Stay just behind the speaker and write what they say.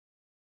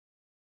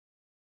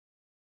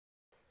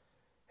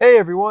Hey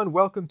everyone,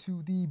 welcome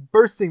to the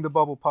Bursting the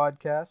Bubble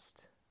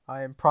podcast.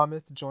 I am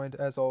Pramit, joined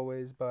as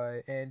always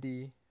by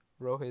Andy,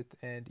 Rohit,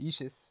 and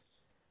Ishis.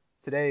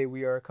 Today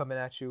we are coming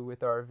at you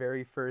with our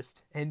very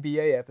first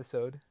NBA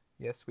episode.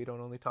 Yes, we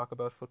don't only talk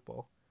about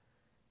football.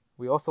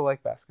 We also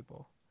like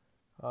basketball.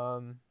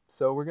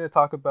 So we're going to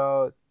talk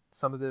about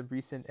some of the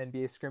recent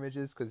NBA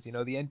scrimmages because, the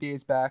NBA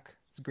is back.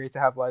 It's great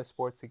to have live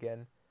sports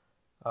again.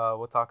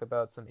 We'll talk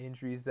about some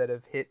injuries that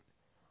have hit.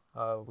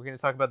 We're going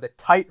to talk about the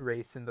tight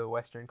race in the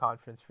Western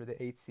Conference for the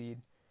 8th seed.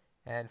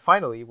 And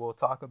finally, we'll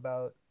talk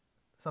about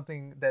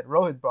something that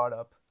Rohit brought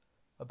up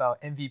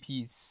about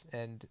MVPs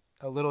and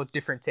a little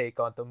different take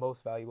on the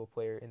most valuable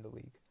player in the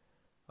league.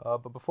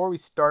 But before we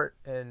start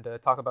and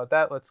talk about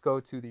that, let's go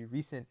to the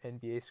recent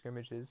NBA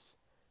scrimmages.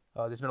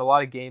 There's been a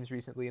lot of games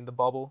recently in the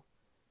bubble.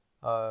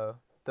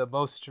 The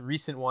most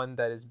recent one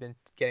that has been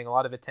getting a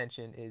lot of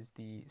attention is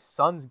the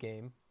Suns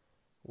game,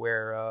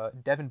 where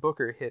Devin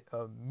Booker hit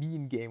a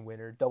mean game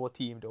winner, double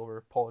teamed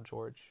over Paul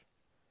George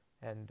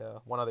and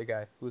one other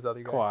guy. Who's the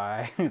other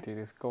guy? Kawhi. Dude,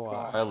 it's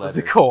Kawhi. Kawhi Was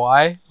it Leonard.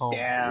 Kawhi? Oh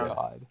Yeah. my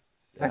god.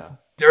 That's Yeah.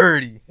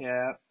 dirty.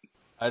 Yeah.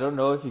 I don't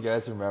know if you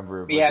guys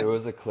remember, but Yeah, there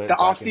was a the clip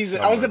off back in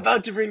season. I was summer.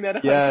 about to bring that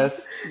up. Yes,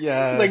 It's like,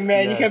 yes,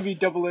 man, you can't yes. be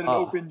doubling an Uh,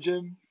 open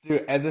gym.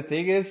 Dude, and the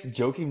thing is,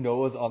 Joakim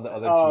Noah's on the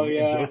other Oh team,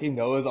 and yeah, Joakim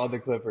Noah's on the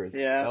Clippers.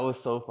 yeah, That was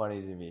so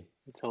funny to me.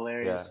 it's Yeah,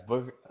 hilarious.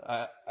 Booker,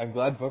 I'm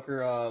glad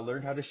Booker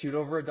learned how to shoot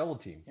over a double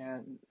team. Yeah,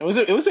 it was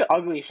an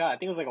ugly shot. I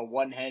think it was like a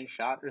one hand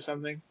shot or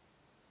something.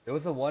 It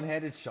was a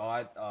one-handed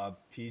shot,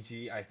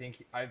 PG.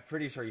 I'm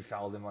pretty sure he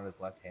fouled him on his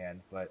left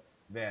hand, but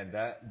man,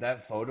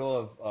 that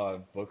photo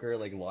of Booker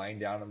like lying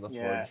down on the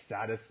floor, Yeah, just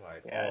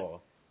satisfied. yeah,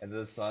 Oh, and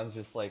the Suns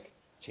just like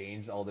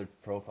changed all their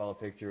profile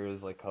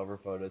pictures, like cover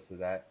photos to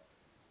that.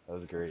 That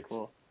was that's great.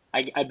 cool.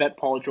 I bet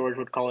Paul George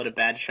would call it a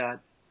bad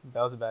shot.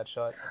 That was a bad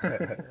shot.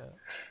 Yeah.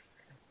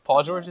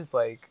 Paul George is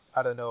like,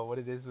 I don't know what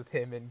it is with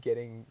him and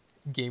getting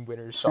game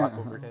winners shot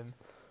over him.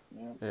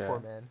 Yeah. Poor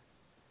Yeah. man.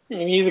 I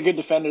mean, he's a good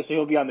defender, so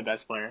he'll be on the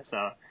best player.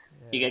 So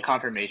you Yeah, get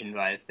confirmation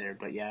bias there,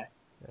 but yeah,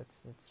 that's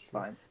it's true.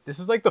 fine. This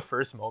is like the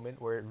first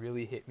moment where it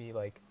really hit me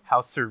like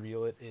how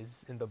surreal it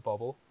is in the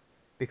bubble.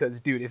 Because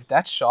dude, if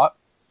that shot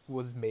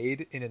was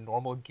made in a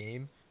normal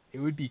game, it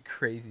would be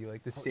crazy.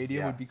 Like the stadium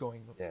Yeah, would be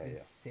going yeah.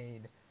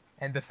 insane.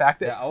 And the fact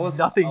that Yeah, I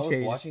nothing was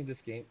changed. watching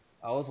this game.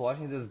 I was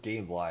watching this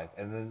game live,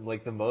 and then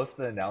like the most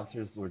the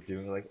announcers were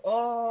doing like,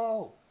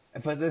 oh,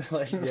 but then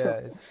like, Yeah,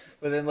 it's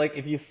but then like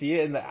if you see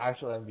it in the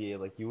actual NBA,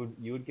 like you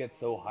would get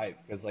so hyped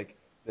because like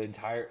the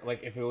entire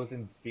like if it was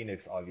in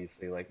Phoenix,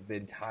 obviously like the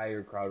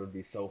entire crowd would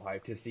be so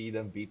hyped to see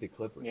them beat the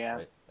Clippers, Yeah,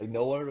 right? Like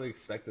no one would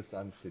expect the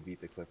Suns to beat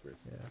the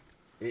Clippers. yeah.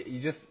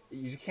 You just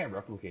can't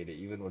replicate it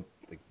even with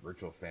like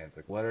virtual fans.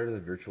 Like what are the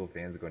virtual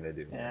fans going to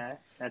do? yeah,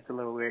 that's a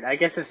little weird. I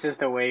guess it's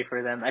just a way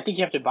for them. I think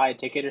you have to buy a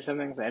ticket or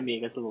something, so NBA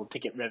gets a little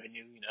ticket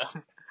revenue, you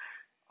know.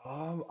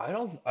 I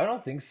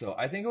don't think so.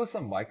 I think it was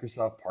some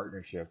Microsoft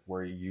partnership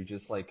where you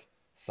just like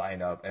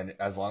sign up and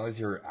as long as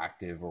you're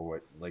active or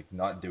what like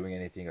not doing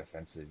anything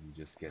offensive, you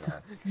just get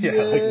on. Yeah,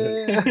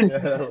 Yeah, yeah,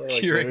 just like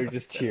cheering literally on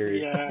just each other.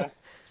 cheering. Yeah.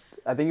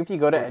 I think if you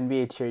go to Or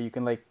NBA cheer, you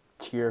can like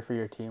cheer for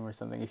your team or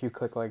something. If you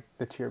click like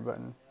the cheer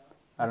button,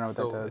 I don't That's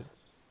know what that so lit. does.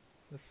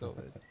 That's so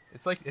lit.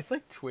 It's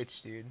like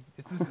Twitch, dude.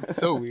 It's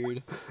so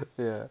weird.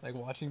 Yeah. Like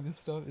watching this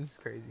stuff is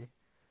crazy.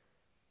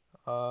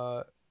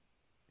 Uh,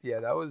 yeah,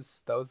 that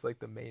was like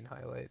the main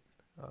highlight.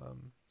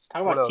 Um,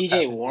 Talk what about else TJ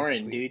happened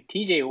Warren, recently? dude.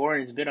 TJ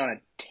Warren's been on a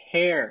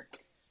tear.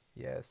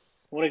 Yes.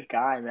 What a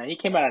guy, man. He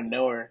came out of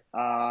nowhere.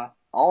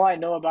 All I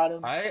know about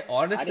him, I I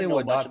honestly didn't know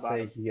would much not about say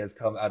him. he has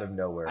come out of I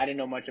nowhere. didn't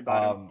know much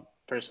about him Um, he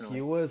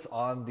personally. was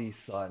on the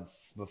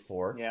Suns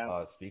before.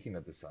 Yeah. Speaking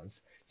of the Suns,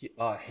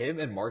 him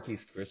and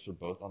Marquise Chris were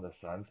both on the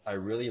Suns. I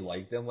really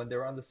liked them when they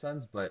were on the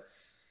Suns, but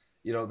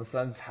the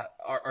Suns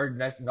are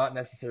not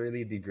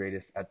necessarily the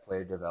greatest at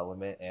player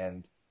development,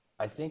 and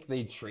I think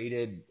they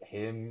traded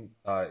him.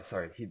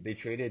 They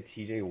traded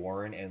T.J.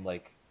 Warren and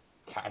like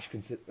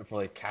for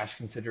like cash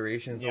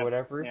considerations or Yep.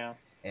 whatever, Yeah.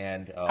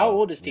 and How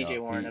old is TJ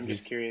Warren? he I'm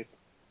just he's curious.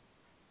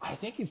 I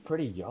think he's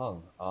pretty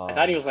young. I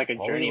thought he was like a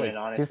Probably journeyman,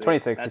 like He's honestly.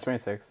 26. He's That's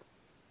 26.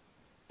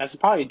 that's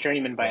probably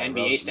journeyman by yeah,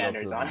 NBA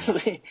standards,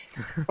 relatively young.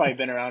 honestly. Probably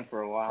been around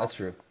for a while. That's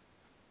true.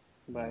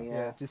 But Yeah. Yeah,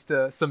 yeah. just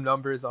some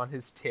numbers on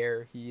his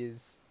tear. He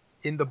is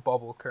in the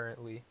bubble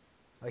currently.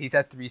 He's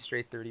had three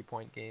straight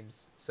 30-point games.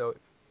 So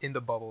in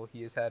the bubble,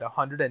 he has had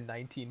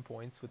 119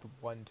 points with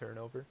one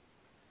turnover,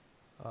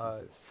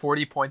 Jesus.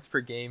 40 points per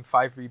game,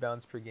 five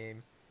rebounds per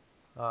game,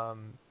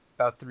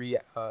 about three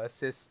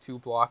assists, two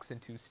blocks,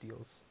 and two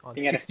steals on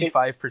He had he had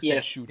 65%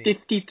 a shooting.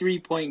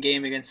 53-point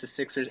game against the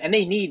Sixers, and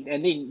they need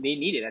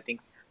it. I think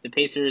the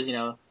Pacers,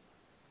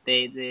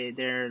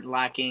 they're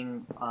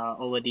lacking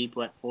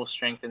Oladipo at full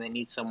strength, and they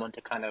need someone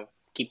to kind of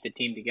keep the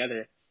team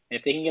together. And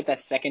if they can get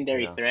that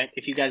secondary Yeah. threat,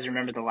 if you guys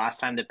remember the last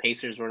time the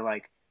Pacers were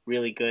like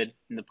really good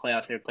in the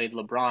playoffs, they played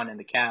LeBron and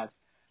the Cavs,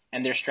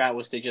 and their strat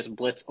was to just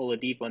blitz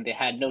Oladipo, and they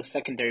had no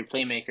secondary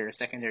playmaker,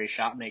 secondary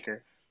shot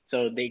maker.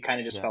 So they kind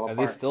of just Yeah, fell and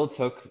apart. they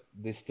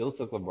still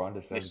took LeBron to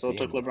They seven still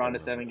took games, if I LeBron to remember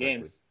 7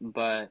 games, correctly.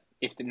 but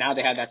if now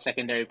they have that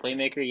secondary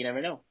playmaker, you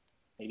never know.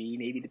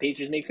 Maybe the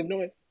Pacers make some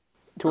noise.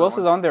 Who else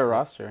is on their Yeah.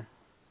 roster?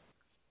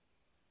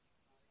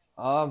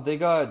 They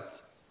got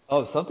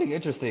something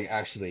interesting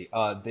actually.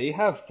 They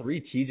have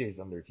three TJs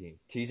on their team: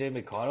 TJ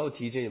McConnell,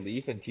 TJ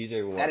Leaf, and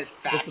TJ That Watt. is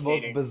That's the most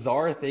fascinating.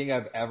 bizarre thing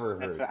I've ever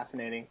That's heard.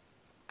 fascinating.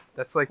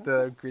 That's like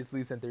the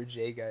Grizzlies and their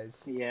J guys.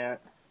 Yeah,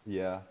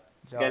 Yeah.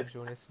 you Ja, guys,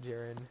 Jonas,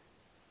 Jaren,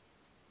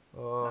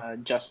 oh,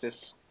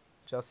 Justice.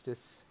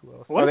 Justice. Who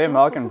else? Oh, they have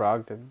What's Malcolm it?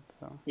 Brogdon.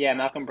 So Yeah,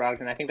 Malcolm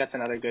Brogdon. I think that's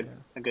another Yeah,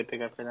 a good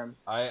pickup for them.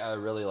 I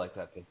really like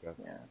that pickup.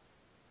 Yeah,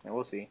 yeah,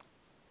 we'll see.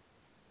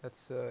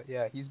 that's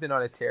yeah. He's been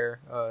on a tear.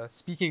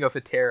 Speaking of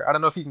a tear, I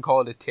don't know if you can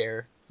call it a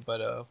tear,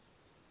 but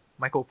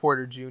Michael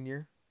Porter Jr.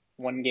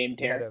 1 game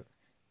He had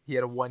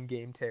tear. a 1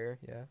 game tear.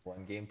 Yeah,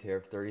 One game tear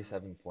of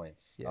 37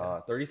 points.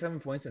 yeah.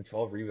 37 points and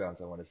 12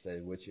 rebounds, I want to say,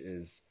 which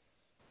is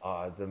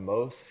the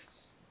most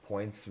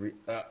points.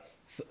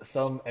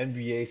 Some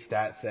NBA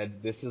stat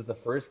said this is the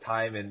first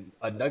time in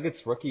a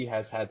Nuggets rookie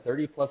has had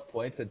 30 plus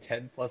points and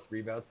 10 plus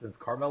rebounds since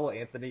Carmelo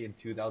Anthony in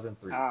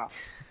 2003. Ah,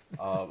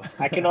 Um,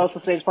 I can also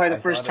say it's probably I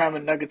the first thought it, time a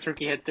Nuggets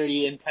rookie had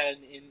 30 and 10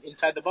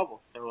 inside the bubble.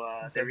 So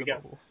there Inside we the go.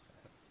 bubble.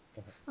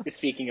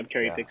 Speaking of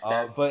cherry yeah. pick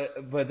stats,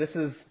 But this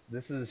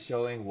is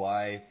showing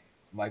why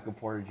Michael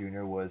Porter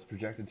Jr. was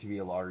projected to be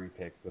a lottery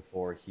pick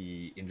before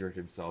he injured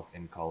himself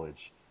in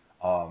college.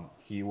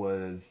 He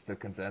was the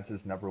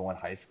consensus #1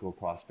 high school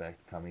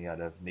prospect coming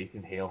out of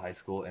Nathan Hale High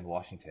School in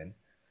Washington.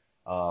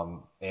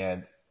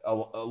 And a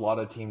lot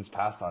of teams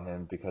passed on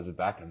him because of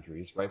back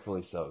injuries,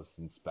 rightfully so,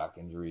 since back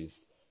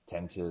injuries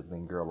tend to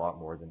linger a lot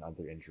more than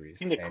other I injuries.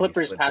 think the And he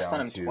Clippers slipped passed on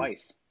down him to,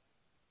 twice.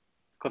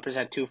 Clippers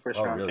had two first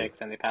oh, round really? picks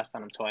and they passed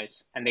on him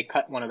twice. And they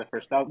cut one of the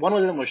first. One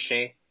of them was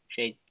Shea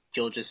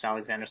Gilgeous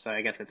Alexander. So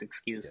I guess it's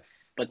excused.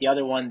 Yes. But the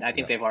other one, I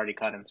think Yeah. they've already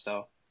cut him.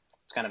 So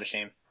it's kind of a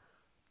shame.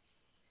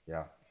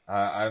 Yeah.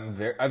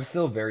 I'm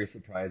still very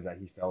surprised that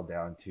he fell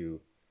down to,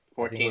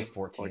 I think it was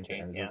 14, 14th,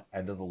 14. Yeah.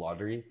 end of the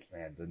lottery.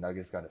 Man, the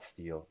Nuggets got a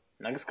steal.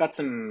 Nuggets got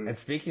some And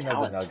speaking of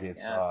the talent.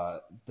 Nuggets, Yeah.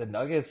 the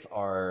Nuggets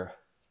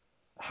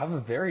have a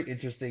very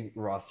interesting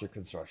roster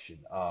construction.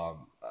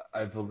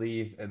 I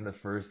believe in the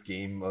first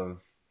game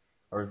of,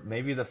 or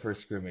maybe the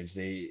first scrimmage,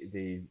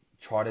 they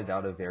trotted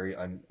out a very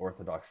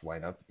unorthodox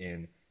lineup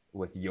in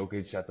with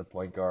Jokic at the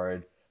point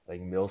guard, like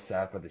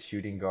Millsap at the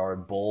shooting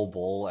guard,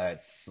 Bull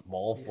at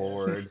small Yeah.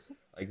 forward,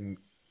 like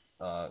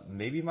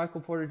maybe Michael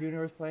Porter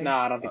Jr. was No, playing.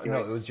 I don't think you're No,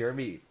 right. it was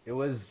Jeremy. It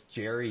was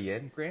Jerry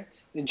Yen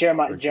Grant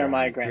Jeremiah or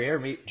Jeremiah Jeremy Grant.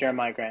 Jeremy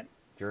Jeremiah Grant.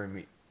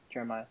 Jeremy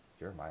Jeremiah.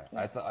 Jeremiah.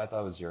 Yeah. I thought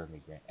it was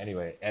Jeremy Grant.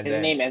 Anyway, His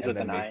name ends and with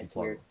then an I. Mason It's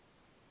weird.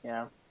 Plumlee.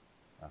 Yeah.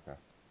 Okay.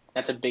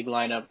 That's a big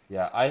lineup.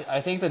 Yeah,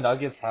 I think the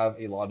Nuggets have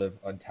a lot of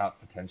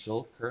untapped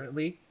potential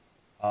currently.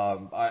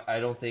 I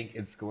don't think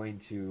it's going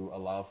to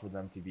allow for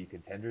them to be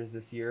contenders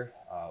this year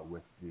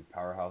with the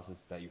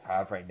powerhouses that you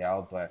have right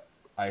now, but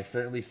I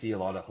certainly see a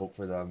lot of hope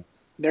for them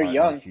They're in the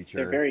young. They're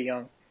future. very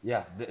young.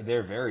 Yeah,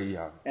 they're very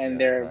young. And Yeah, in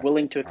they're fact.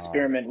 willing to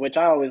experiment, which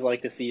I always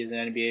like to see as an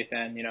NBA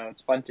fan.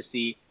 It's fun to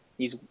see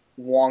these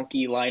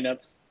wonky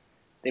lineups.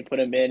 They put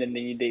them in, and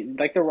they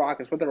like the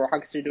Rockets. What the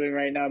Rockets are doing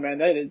right now, man,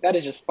 that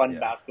is just fun Yeah,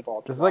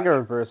 basketball to this is like watch. a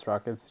reverse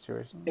Rocket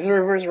situation. It's a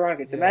reverse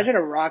Rockets. Yeah. Imagine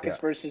a Rockets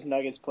yeah. versus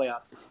Nuggets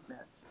playoff series, man.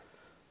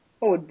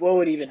 What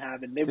would even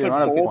happen? They Dude, the put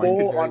amount of Could points. could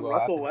Bol very on well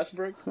Russell happen.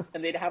 Westbrook,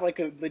 and they'd have like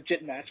a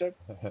legit matchup.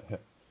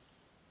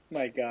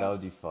 My That God,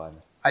 would be fun.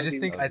 I that'd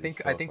just be think That I would be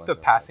think I so think fun the to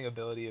watch. passing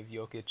ability of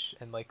Jokic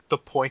and like the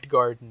point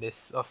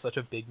guardness of such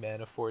a big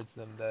man affords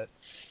them that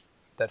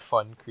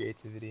fun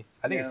creativity.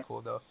 I think it's yeah.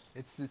 cool though.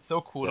 It's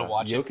so cool to Yeah,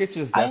 watch it. Jokic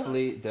is I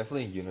don't.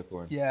 definitely a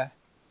unicorn. Yeah,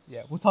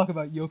 yeah. We'll talk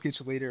about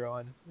Jokic later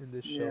on in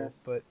this show, Yes.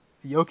 but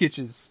Jokic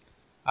is,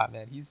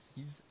 man, he's.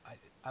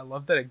 I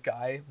love that a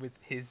guy with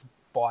his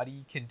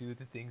body can do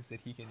the things that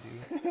he can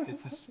do.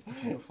 It's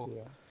beautiful.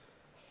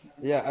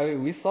 Yeah. Yeah, I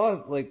mean, we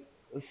saw like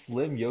a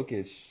slim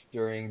Jokic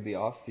during the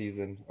off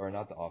season, or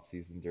not the off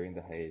season, during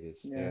the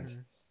hiatus, Yeah. and Hmm.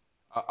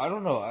 I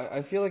don't know.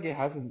 I feel like it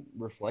hasn't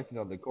reflected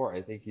on the court.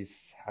 I think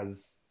he's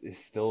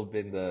still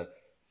been the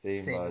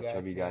same Same guy.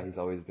 chubby guy Yeah. he's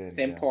always been.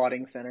 Same Yeah,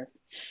 plotting center.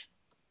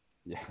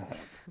 yeah.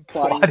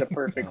 Plotting is a Plotting.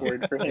 perfect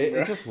word for him, It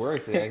bro. just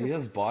works. Yeah, he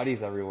just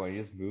bodies everyone. He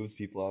just moves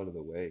people out of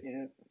the way.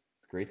 Yeah.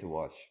 It's great to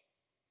watch.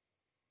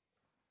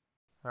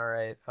 All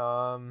right.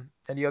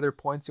 Any other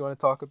points you want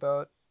to talk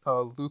about?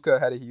 Luka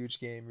had a huge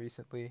game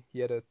recently. He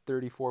had a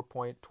 34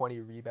 point,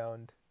 20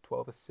 rebound,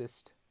 12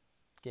 assist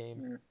game.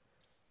 Mm.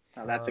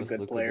 Oh, that's a Um, Just good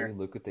Luka player. doing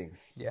Luka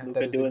things. yeah, that Luca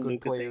is a doing good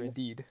Luca player things.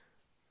 indeed.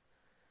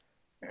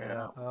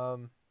 Yeah. Yeah.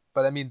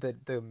 But I mean the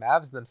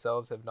Mavs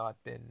themselves have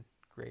not been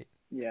great.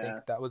 I think Yeah.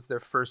 that was their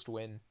first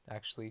win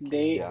actually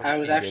Yeah, I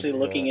was came actually against yesterday.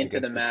 looking into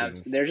the the Mavs.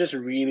 Kings. They're just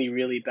really,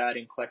 really bad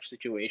in clutch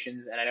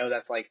situations, and I know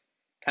that's like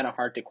kind of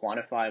hard to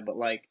quantify, but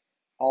like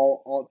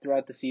all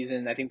throughout the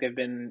season, I think they've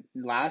been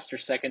last or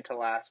second to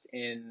last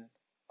in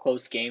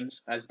close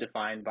games as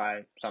defined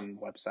by some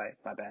website.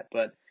 My bad,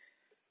 but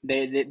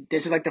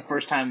this is like the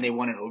first time they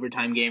won an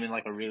overtime game in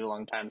like a really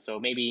long time. So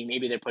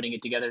maybe they're putting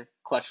it together.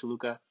 Clutch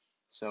Luca.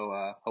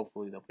 So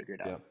hopefully they'll figure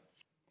it out. Yeah.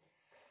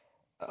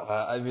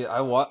 I mean,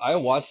 I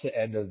watched the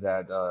end of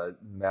that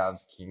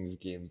Mavs Kings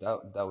game.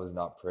 That was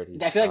not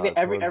pretty. I feel like Towards the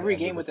every end of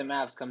game the with the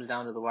Mavs comes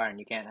down to the wire, and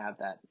you can't have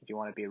that if you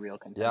want to be a real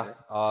yeah,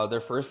 contender.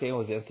 their first game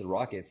was against the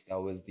Rockets. That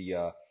was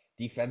the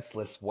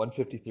defenseless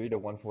 153 to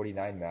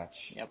 149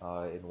 match Yep.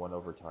 in one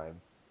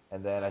overtime.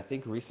 And then I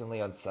think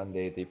recently on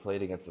Sunday they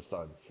played against the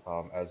Suns.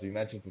 As we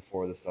mentioned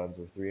before, the Suns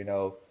were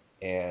 3-0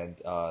 and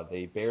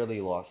they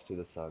barely lost to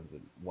the Suns at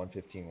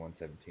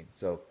 115-117.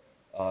 So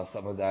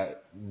some of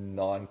that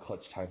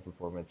non-clutch time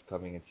performance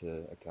coming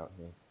into account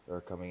here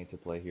or coming into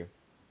play here.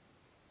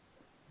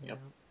 Yep.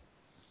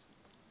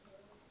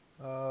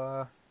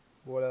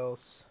 What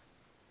else?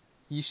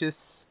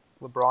 Ishis,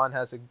 LeBron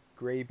has a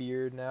gray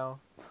beard now.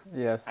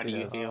 Yes, How he do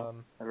you does. feel?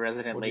 A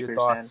resident What are your Lakers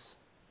fan. thoughts?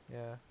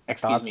 Yeah.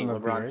 Excuse Thoughts me, on the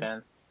LeBron beard?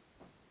 fan.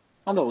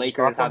 On the Your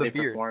Lakers, thoughts how on the they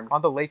beard? performed.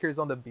 On the Lakers,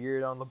 on the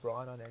beard, on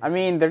LeBron, on anything. I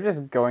mean, they're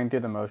just going through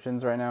the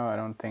motions right now. I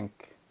don't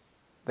think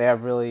they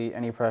have really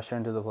any pressure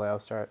into the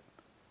playoff start.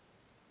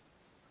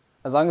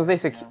 As long as they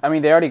Yeah. I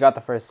mean, they already got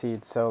the first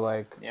seed, so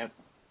like Yep.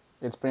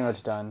 it's pretty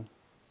much done.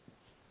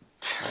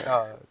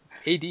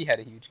 AD had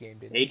a huge game,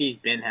 didn't he? AD's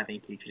been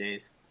having huge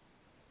days.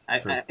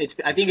 True. I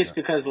think it's Yeah.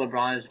 because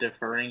LeBron is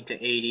deferring to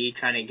AD,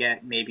 trying to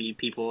get maybe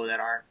people that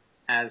aren't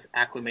as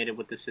acclimated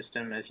with the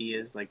system as he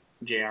is, like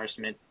J.R.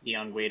 Smith,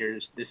 Deion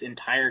Waiters, this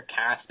entire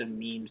cast of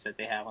memes that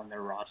they have on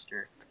their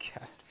roster.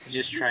 Cast.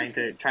 Just trying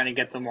to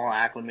get them all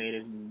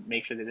acclimated and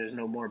make sure that there's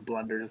no more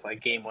blunders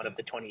like Game 1 of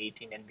the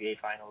 2018 NBA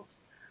Finals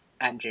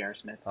at J.R.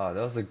 Smith. Oh,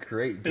 that was a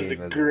great It was a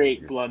game as a great Lakers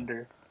fan.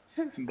 blunder.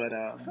 But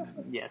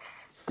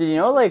yes. Did you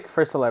know, like,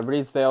 for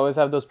celebrities, they always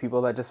have those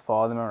people that just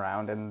follow them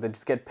around and they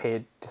just get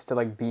paid just to,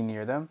 like, be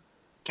near them?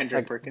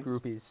 Kendrick Like,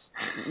 Perkins. Groupies.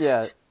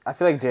 Yeah, I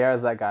feel like JR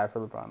is that guy for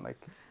LeBron. Like,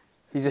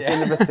 he's just in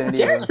the Yeah.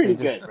 vicinity of him. Jared's So he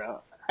pretty just, good, bro.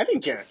 I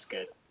think Jared's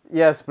good.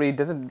 yes, but he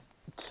doesn't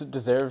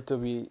deserve to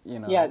be, you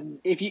know. Yeah,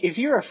 if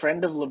you're a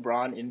friend of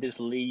LeBron in this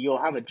league,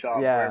 you'll have a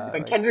job. Yeah, Like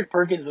like- Kendrick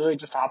Perkins literally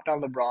just hopped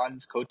on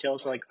LeBron's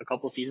coattails for like a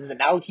couple seasons, and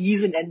now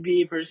he's an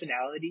NBA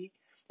personality.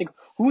 Like,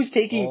 who's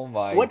taking Oh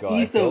my what god,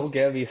 ethos? don't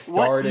get me What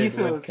started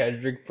ethos? with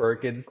Kendrick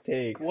Perkins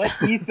takes. What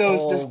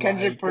ethos does Oh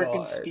Kendrick my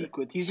Perkins god. speak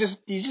with? He's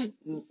just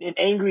an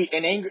angry.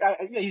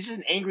 He's just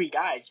an angry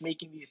guy. He's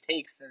making these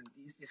takes, and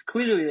it's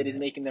clearly that he's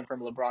making them from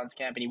LeBron's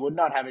camp, and he would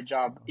not have a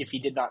job if he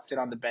did not sit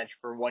on the bench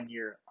for 1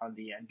 year on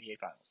the NBA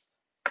Finals.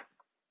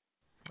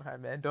 All right,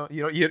 man.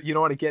 You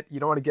don't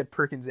want to get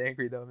Perkins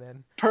angry though,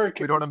 man. Perk,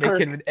 We don't want to make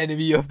him an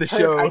enemy of the Perk,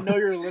 show. I know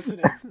you're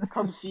listening.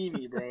 Come see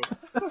me, bro.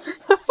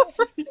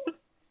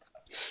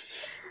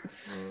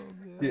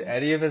 Dude,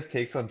 any of his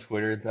takes on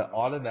Twitter, the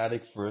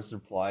automatic first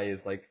reply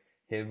is like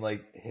him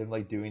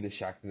doing the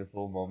Shaq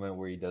Nickel moment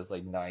where he does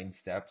like 9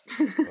 steps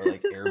or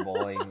like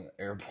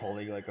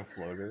airballing like a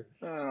floater.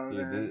 Oh Dude,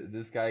 man.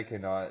 this guy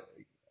cannot.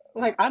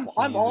 Like He I'm needs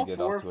to all get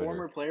for off Twitter.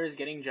 former players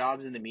getting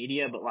jobs in the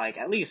media, but like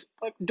at least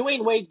like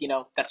Dwayne Wade,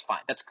 that's fine.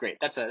 That's great.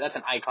 That's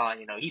an icon.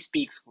 He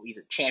speaks. He's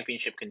a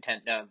championship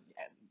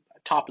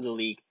top of the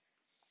league,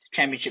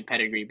 championship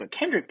pedigree. But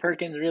Kendrick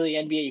Perkins, really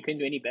NBA, you couldn't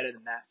do any better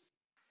than that.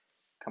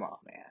 Come on,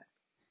 man.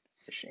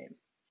 It's a shame.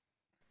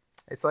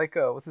 It's like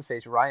what's his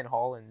face? Ryan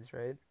Hollins,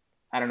 right?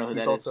 I don't know who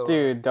He's that also is.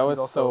 dude, that he's was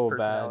also a so bad,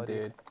 personality.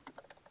 dude.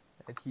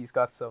 And he's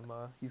got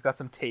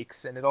some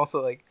takes, and it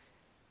also like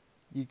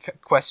you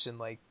question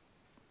like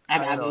I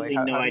have I don't know, absolutely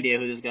like, no how idea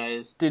who this guy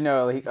is. Dude,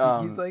 no, he's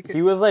like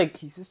he was like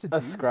he's just a a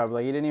dude. scrub.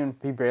 Like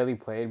he barely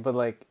played, but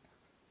like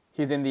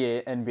he's in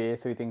the NBA,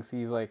 so he thinks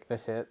he's like the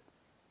shit.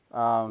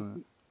 I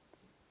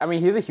mean,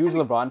 he's a huge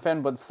LeBron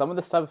fan, but some of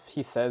the stuff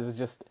he says is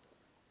just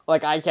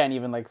like I can't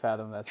even like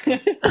fathom that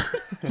stuff.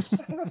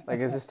 Like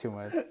it's just too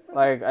much.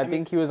 Like I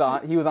think he was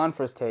on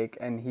First Take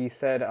and he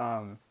said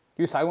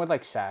he was talking with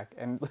like Shaq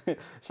and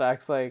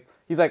Shaq's like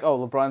he's like, oh,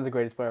 LeBron's the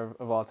greatest player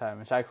of all time,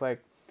 and Shaq's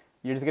like,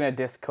 you're just gonna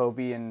diss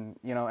Kobe and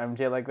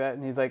MJ like that,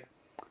 and he's like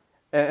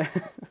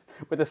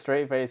with a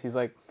straight face, he's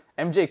like,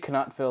 MJ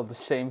cannot fill the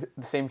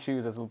same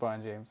shoes as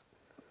LeBron James.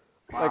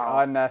 Wow. Like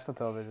on national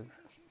television.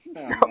 Oh,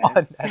 man.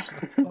 On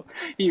national television.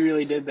 He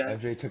really did that.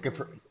 MJ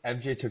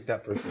took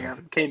that personally. Yeah,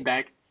 came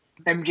back.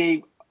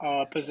 MJ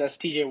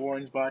possessed TJ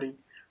Warren's body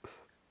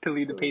to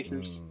lead the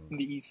Pacers in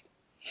the East.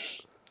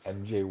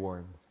 MJ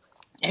Warren.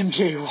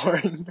 MJ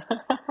Warren.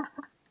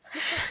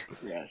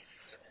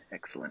 Yes,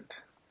 excellent.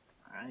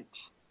 All right.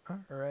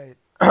 All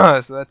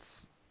right. So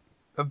that's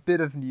a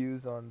bit of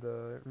news on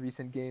the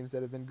recent games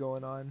that have been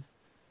going on.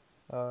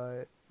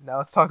 Now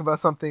let's talk about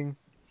something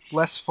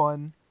less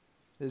fun.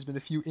 There's been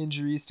a few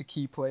injuries to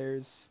key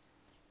players.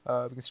 We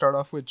can start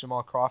off with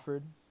Jamal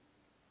Crawford.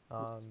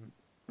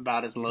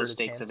 About as He low hurt his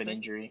stakes of an hamstring?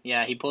 injury.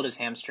 Yeah, he pulled his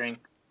hamstring.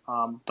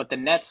 But the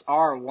Nets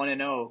are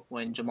 1-0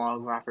 when Jamal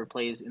Crawford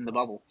plays in the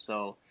bubble,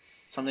 so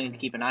something to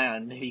keep an eye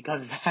on if he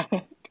comes back.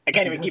 I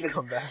can't He even does keep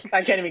come back.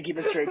 I can't even keep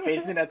a straight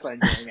face. The Nets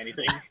aren't doing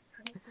anything.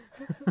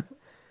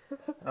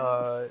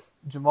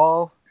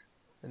 Jamal,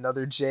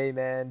 another J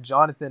man,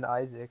 Jonathan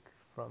Isaac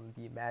from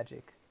the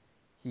Magic.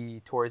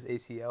 He tore his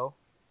ACL.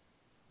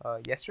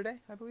 yesterday,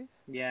 I believe.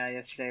 Yeah,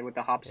 yesterday with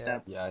the hop Yeah,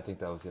 step. Yeah, I think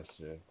that was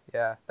yesterday.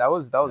 yeah. That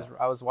was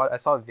Yeah. I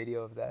saw a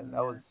video of that.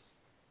 Yeah. Was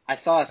I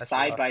saw a that's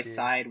side rough, by dude.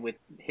 side with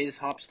his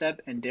hop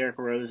step and Derrick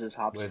Rose's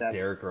hop With step.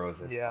 Derrick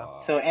Roses. Yeah.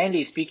 So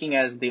Andy, speaking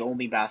as the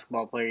only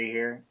basketball player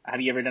here, have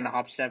you ever done a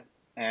hop step?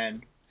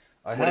 And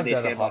I what do have they done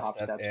a say about hop hop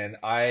step, steps? and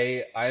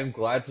I am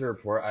glad to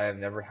report I have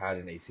never had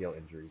an ACL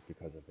injury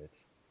because of it.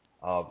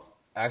 Um,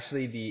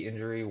 Actually, the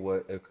injury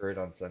what occurred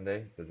on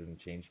Sunday. That doesn't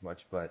change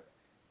much, but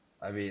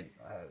I mean,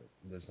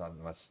 there's not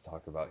much to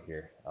talk about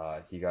here.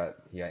 He got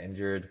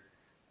injured.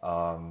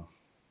 Um,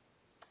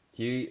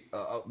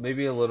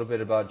 maybe a little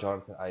bit about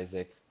Jonathan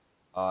Isaac.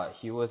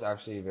 He was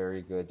actually a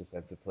very good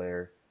defensive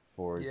player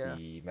for Yeah.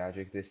 the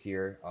Magic this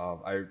year.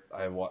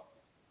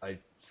 I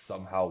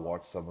somehow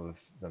watched some of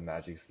the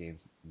Magic's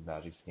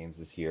games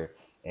this year,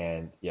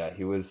 and yeah,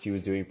 he was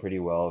doing pretty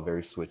well,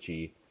 very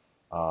switchy.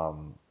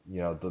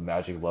 The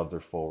Magic love their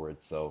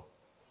forwards, so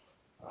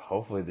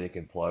hopefully they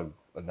can plug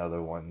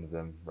another one of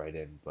them right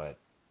in. But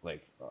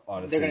like They're going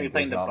honestly, to be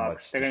playing there's the not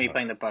Bucks. much They're to going to be talk.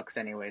 playing the Bucks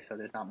anyway, so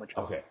there's not much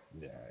hope. Okay,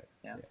 yeah,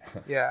 Yeah.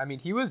 yeah. Yeah, I mean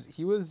he was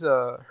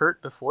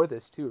hurt before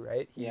this too,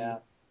 right? Yeah.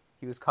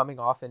 He was coming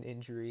off an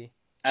injury,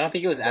 I don't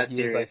think it was and then as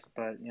he was like, serious,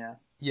 but yeah.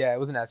 yeah, it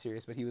wasn't that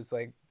serious, but he was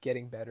like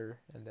getting better,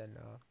 and then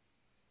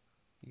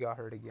he got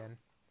hurt again.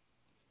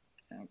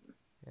 Yeah.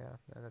 Yeah,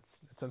 and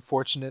that's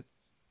unfortunate.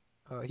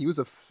 He was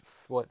a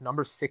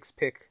number 6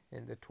 pick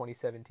in the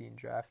 2017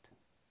 draft.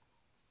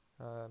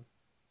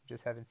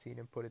 Just haven't seen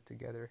him put it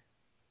together.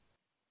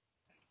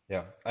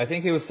 Yeah, I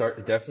think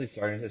definitely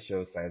starting to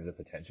show signs of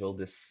potential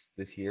this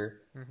year.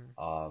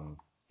 Hmm. Um,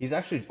 he's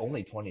actually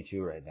only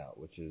 22 right now,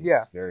 which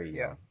Yeah, is very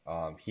yeah,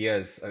 young. He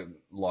has a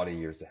lot of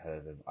years ahead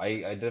of him.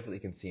 I definitely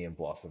can see him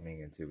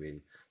blossoming into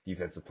a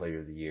defensive player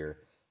of the year.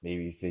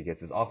 Maybe if he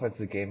gets his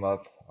offensive game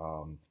up,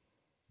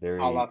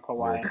 A la very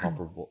Kawhi.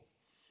 comparable.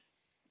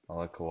 I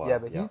like yeah.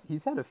 Kawhi. But Yeah.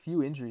 he's had a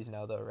few injuries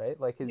now though, right?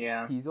 Like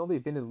Yeah. he's only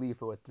been in the league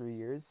for what 3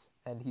 years,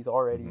 and he's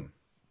already Hmm.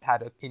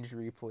 had an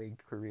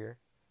injury-plagued career.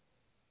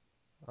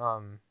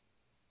 Um,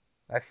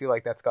 I feel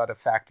like that's got to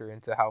factor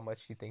into how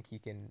much you think he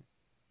can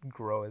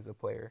grow as a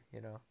player.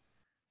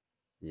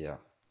 Yeah.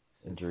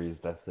 It's just Injuries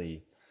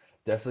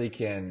definitely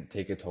can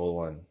take a toll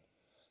on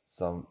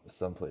some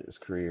players'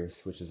 careers,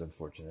 which is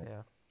unfortunate.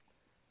 yeah.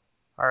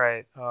 All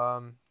right.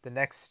 The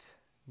next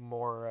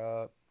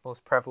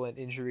most prevalent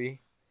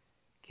injury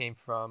came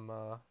from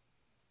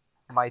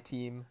my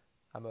team.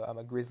 I'm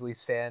a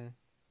Grizzlies fan.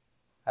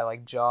 I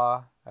like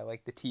Ja. I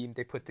like the team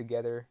they put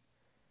together.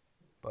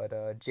 But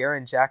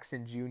Jaren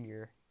Jackson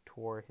Jr.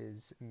 tore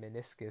his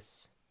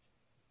meniscus,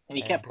 And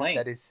he kept and playing.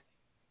 that is,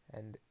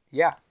 and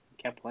yeah, He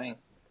kept playing.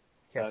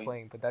 kept So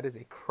playing. But that is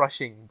a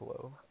crushing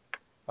blow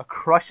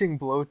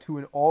to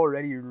an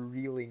already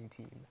reeling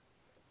team.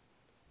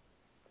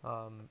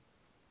 Um,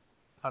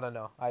 I don't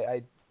know.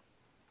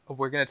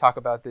 We're gonna talk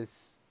about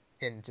this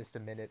in just a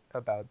minute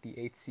about the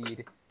eighth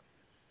seed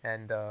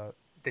and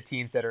the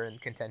teams that are in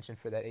contention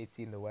for that eighth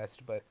seed in the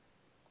West. But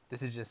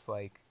this is just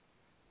like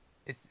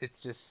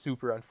it's just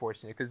super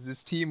unfortunate because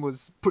this team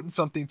was putting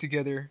something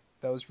together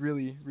that was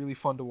really really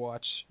fun to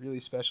watch, really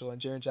special,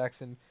 and Jaren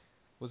Jackson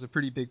was a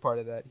pretty big part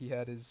of that. He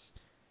had his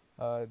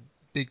uh,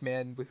 big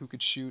man who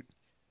could shoot.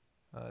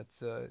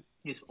 It's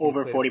he's he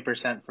over played a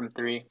 40% from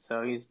three,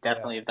 so he's yeah,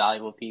 definitely a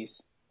valuable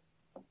piece.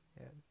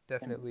 yeah,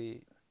 And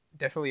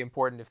definitely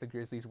important if the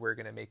Grizzlies were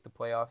gonna make the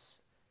playoffs,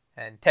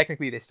 and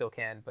technically they still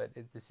can, but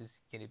this is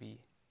gonna be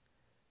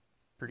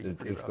pretty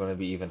It's rough. going to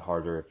be even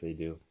harder if they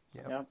do.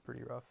 Yep, yeah.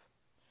 pretty rough.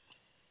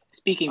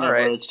 Speaking All of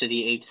right, roads to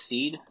the eighth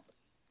seed,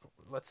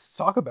 let's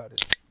talk about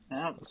it.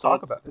 yeah, Let's so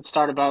talk about it. let's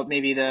start about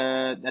maybe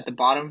the at the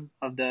bottom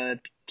of the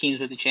teams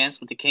with a chance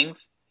with the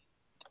Kings.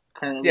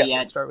 Yeah, Currently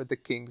let's at start with the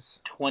Kings.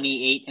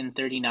 28 and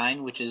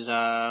 39, which is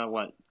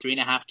what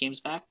 3.5 games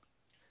back.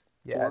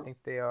 Yeah, I Four. think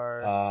they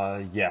are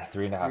Yeah,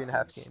 three and a three half and a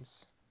half games.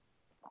 games.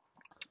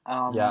 Yeah,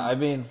 Um, I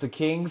mean the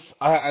Kings.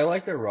 I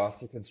like their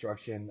roster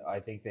construction. I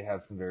think they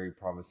have some very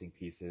promising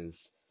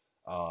pieces.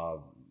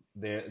 Um,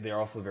 they're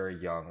also very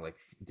young, like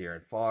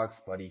De'Aaron Fox,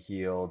 Buddy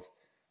Hield,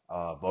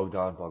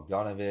 Bogdan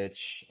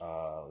Bogdanovic.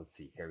 Let's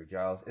see, Harry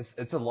Giles.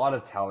 It's a lot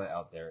of talent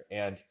out there.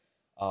 And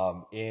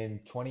in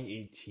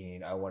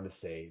 2018, I want to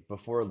say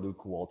before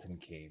Luke Walton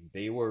came,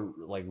 they were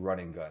like run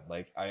and gun.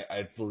 Like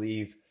I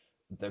believe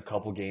the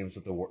couple games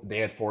with they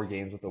had 4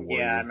 games with the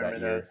yeah, I Warriors remember that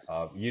year.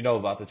 those. You know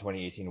about the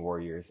 2018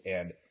 Warriors,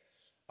 and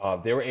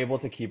they were able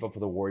to keep up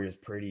with the Warriors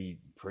pretty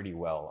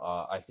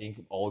well. I think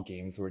all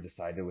games were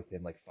decided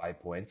within like 5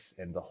 points,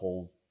 and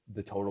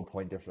the total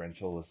point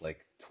differential was like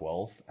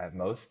 12 at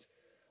most.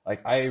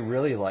 Like I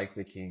really like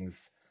the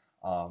Kings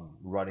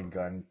run and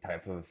gun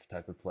type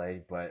of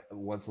play, but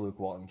once Luke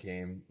Walton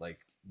came, like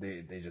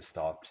they just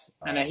stopped.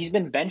 And he's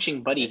been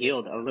benching Buddy It,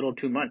 Hield a little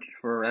too much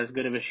for as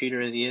good of a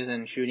shooter as he is,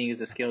 and shooting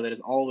is a skill that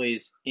is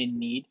always in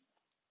need.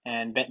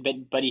 And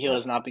Buddy Hield yeah.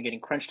 has not been getting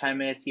crunch time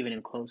minutes, even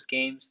in close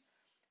games.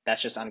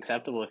 That's just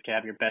unacceptable if you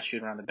have your best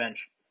shooter on the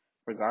bench.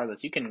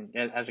 Regardless, you can,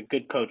 as a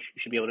good coach, you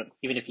should be able to,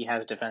 even if he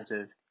has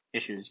defensive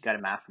issues, you got to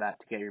mask that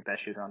to get your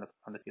best shooter on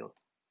the field.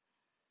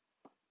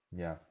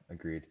 Yeah,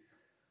 agreed.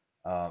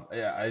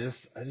 Yeah, I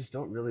just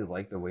don't really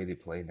like the way they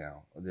play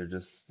now. They're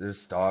just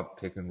stop,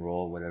 pick and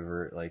roll,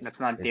 whatever. Like That's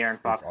not De'Aaron it's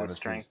Fox's honestly,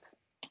 strength.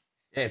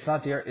 yeah, it's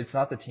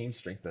not the team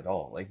strength at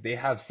all. Like they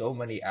have so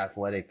many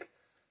athletic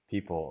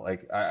people.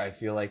 Like I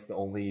feel like the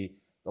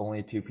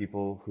only two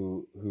people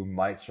who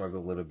might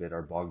struggle a little bit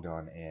are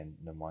Bogdan and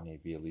Nemanja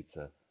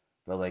Bjelica.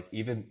 But like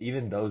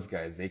even those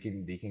guys, they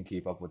can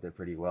keep up with it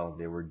pretty well, and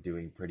they were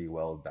doing pretty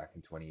well back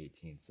in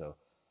 2018. So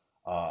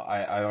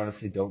I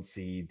honestly don't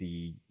see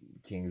the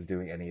Kings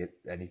doing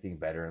anything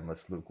better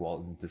unless Luke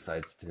Walton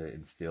decides to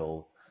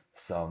instill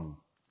some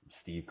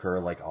Steve Kerr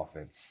like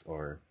offense,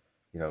 or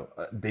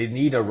they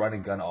need a run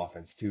and gun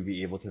offense to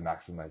be able to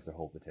maximize their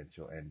whole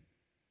potential, and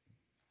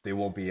they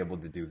won't be able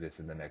to do this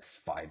in the next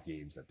 5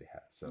 games that they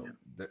have. So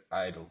Yeah.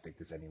 I don't think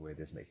there's any way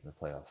they're making the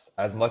playoffs,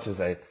 as much as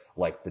I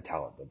like the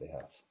talent that they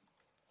have.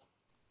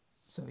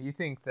 So you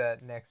think that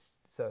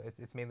so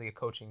it's mainly a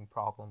coaching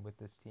problem with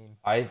this team.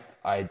 I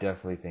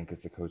definitely think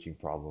it's a coaching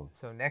problem.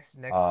 So next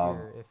Um,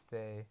 year, if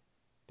they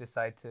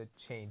decide to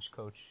change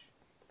coach,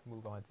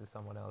 move on to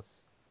someone else,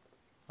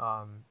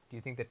 do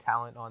you think the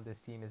talent on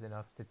this team is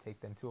enough to take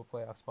them to a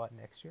playoff spot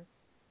next year?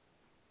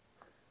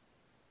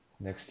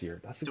 Next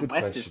year, that's a The good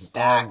West is question.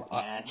 stacked,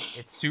 man.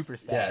 It's super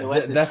Yeah, stacked. The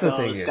West is that's the so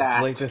thing is,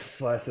 like, stacked.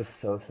 this West is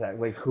so sad.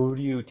 Like, who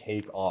do you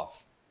take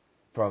off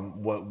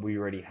from what we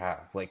already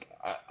have? Like,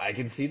 I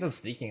can see them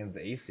sneaking in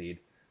the A seed,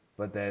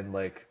 but then,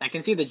 like, I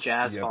can see the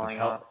Jazz you have the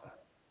falling off,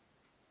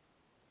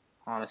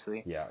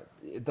 honestly. yeah,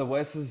 the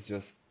West is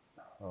just,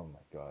 oh my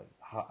God.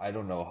 I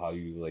don't know how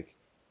you, like,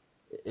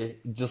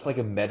 just like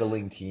a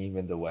meddling team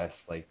in the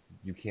West, like,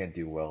 you can't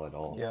do well at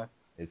all. Yeah. Yeah,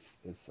 It's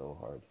so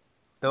hard.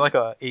 they're like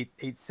a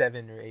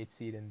 8-7 or 8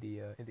 seed in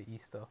the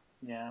East though,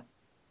 Yeah.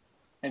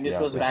 And this Yeah,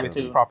 goes back with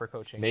definitely. to proper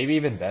coaching. Maybe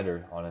even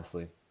better,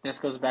 honestly.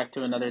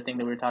 another thing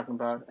that we were talking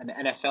about, an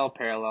NFL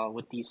parallel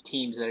with these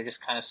teams that are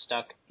just kind of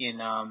stuck in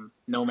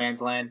no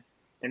man's land.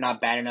 They're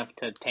not bad enough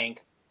to tank,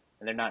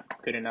 and they're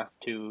not good enough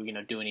to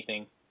do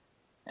anything.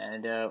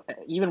 And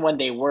even when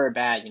they were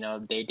bad,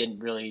 they didn't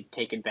really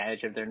take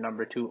advantage of their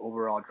number 2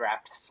 overall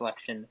draft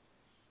selection.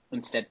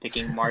 Instead,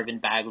 picking Marvin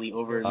Bagley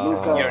over Yo,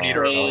 Luca, yo, need to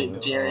Oh, that rewind was, Trey, though.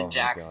 Jared oh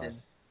my God.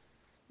 Jackson,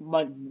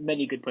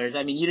 many good players.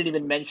 I mean, you didn't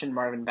even mention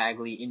Marvin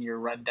Bagley in your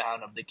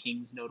rundown of the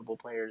Kings' notable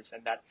players,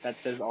 and that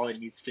says all it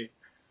needs to.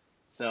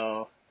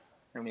 So,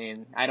 I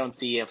mean, I don't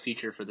see a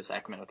future for the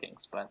Sacramento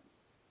Kings, but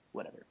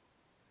whatever.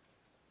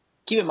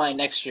 Keep in mind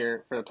next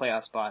year for the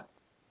playoff spot,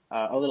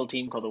 a little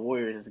team called the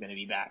Warriors is going to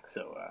be back.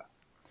 So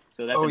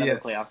that's Oh another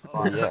playoff yes.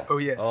 Oh spot. yeah. Oh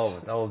Oh,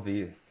 yes. that'll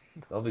be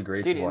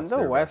great Dude, to in watch the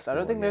their West, I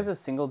don't basketball think there's again. a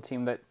single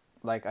team that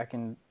like I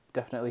can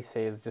definitely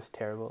say is just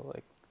terrible.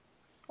 Like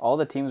all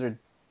the teams are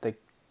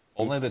like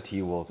Only decent. the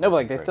T-Wolves, No, I but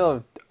like think, they right now.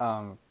 still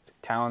have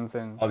Towns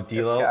and Oh,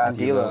 You have D'Lo, and Cat,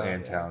 D'Lo D'Lo.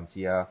 and yeah. Towns.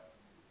 Yeah,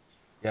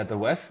 yeah. The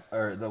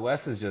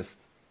West is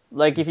just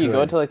Like if you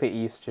go to good. like the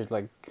East, you're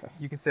like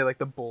You can say like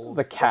the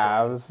the Bulls, the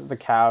Cavs,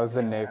 Hornets.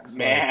 the Yeah. Knicks.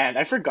 Like Man,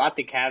 I forgot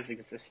the Cavs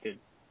existed.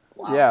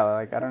 Wow. yeah,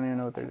 like I don't even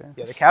know what they're doing.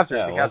 Yeah, Yeah, the Cavs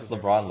once are there for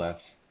a LeBron reason.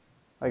 left.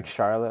 Like Yeah,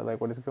 Charlotte,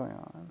 like what is going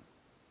on?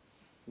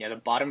 Yeah, the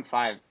bottom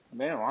 5.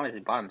 Man, honestly,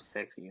 bottom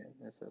 6 even.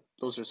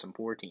 Those are some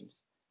poor teams.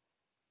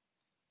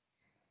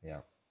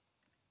 yeah.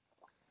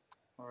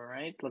 All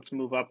right, let's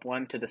move up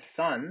one to the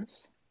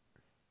Suns.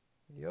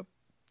 Yep.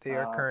 They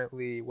are Uh,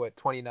 currently what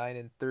 29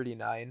 and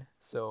 39,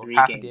 so three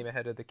half a game, game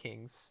ahead of the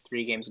Kings.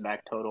 3 games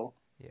back total.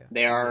 Yeah,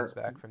 They 3 games are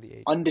back from the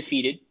 8.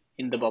 undefeated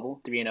in the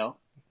bubble, 3-0,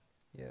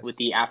 with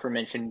the Yes.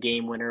 aforementioned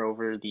game winner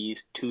over the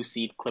 2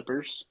 seed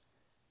Clippers.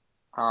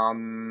 I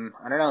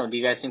don't know. Do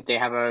you guys think they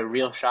have a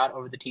real shot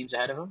over the teams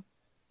ahead of them?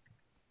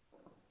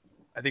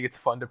 I think it's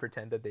fun to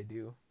pretend that they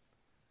do.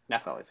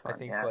 That's always I fun.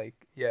 think Yeah, like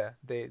yeah,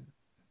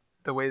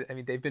 the way I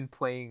mean they've been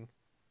playing.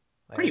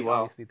 I pretty mean well.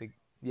 obviously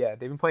they've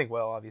been playing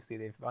well. Obviously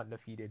they've gotten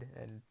defeated,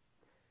 and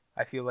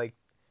I feel like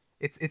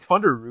it's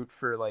fun to root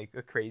for like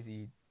a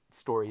crazy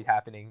story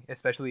happening,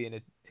 especially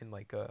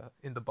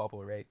in the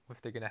bubble, right?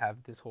 If they're gonna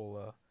have this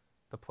whole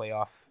the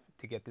playoff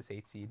to get this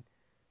 8 seed.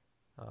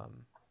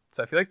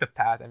 So I feel like the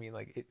path. I mean,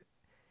 like it.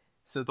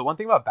 So the one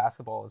thing about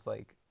basketball is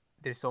like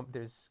there's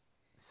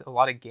a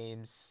lot of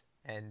games,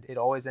 and it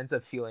always ends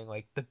up feeling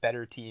like the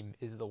better team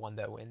is the one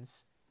that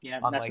wins. Yeah,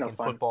 that's Unlike no in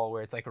fun. football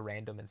where it's like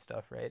random and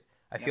stuff, right?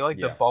 I Yep. feel like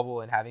the Yeah.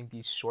 bubble and having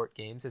these short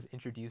games has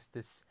introduced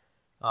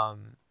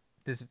um,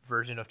 this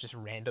version of just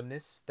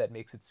randomness that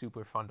makes it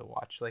super fun to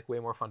watch, like way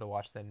more fun to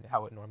watch than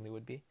how it normally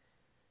would be.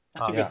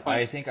 That's a Um, Yeah, good I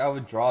point. think I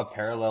would draw a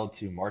parallel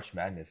to March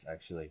Madness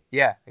actually.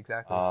 yeah,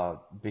 exactly.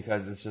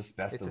 Because it's just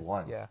best It's of just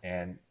ones, yeah,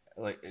 and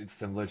like it's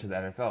similar to the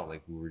NFL,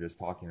 like we were just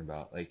talking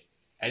about. Like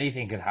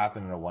anything could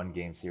happen in a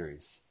one-game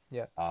series.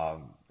 yeah.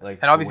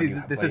 Like And obviously when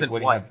you this like isn't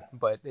when you have one,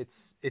 but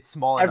it's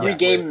small Every enough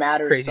yeah, where game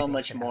matters crazy so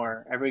things much can happen.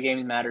 more. Every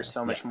game matters Yeah.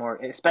 so yeah, much more,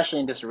 especially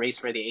in this race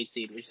for the 8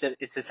 seed, which is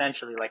it's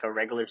essentially like a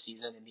regular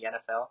season in the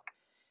NFL,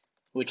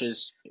 which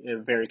is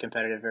very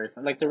competitive, very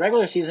fun. Like the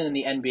regular season in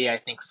the NBA, I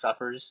think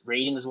suffers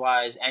ratings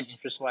wise and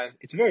interest wise.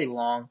 It's very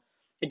long.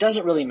 It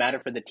doesn't really matter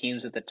for the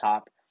teams at the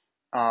top,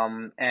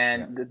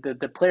 yeah, and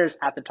the players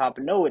at the top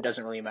know it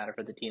doesn't really matter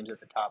for the teams at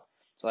the top.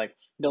 So like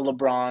the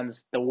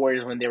LeBrons, the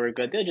Warriors when they were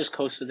good, they'll just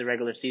coast through the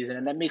regular season,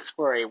 and that makes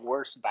for a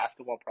worse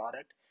basketball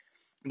product.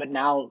 But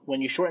now,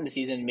 when you shorten the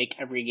season, make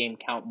every game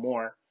count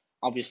more,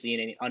 obviously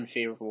in an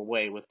unfavorable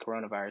way with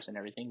coronavirus and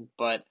everything.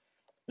 But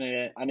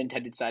the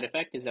unintended side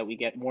effect is that we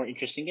get more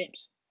interesting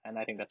games, and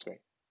I think that's great.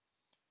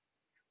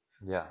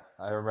 Yeah,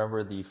 I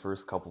remember the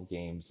first couple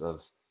games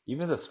of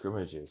even the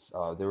scrimmages.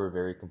 They were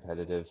very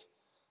competitive.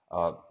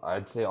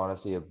 I'd say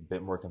honestly a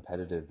bit more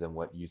competitive than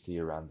what you see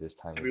around this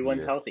time of Everyone's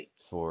year. healthy.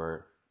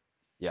 For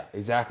Yeah,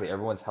 exactly.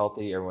 Everyone's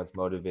healthy. Everyone's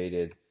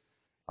motivated.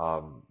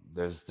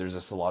 There's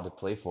just a lot to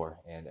play for,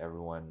 and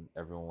everyone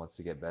wants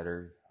to get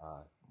better.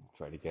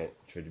 Try to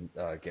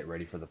get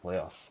ready for the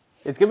playoffs.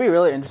 It's gonna be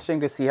really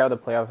interesting to see how the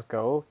playoffs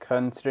go,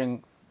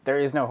 considering there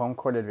is no home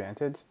court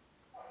advantage.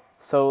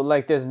 So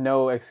like, there's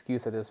no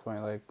excuse at this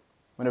point. Like,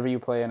 whenever you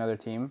play another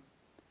team,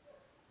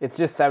 it's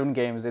just 7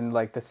 games in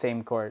like the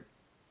same court.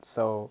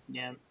 So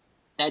Yeah,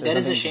 that there's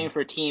is a nothing you shame can.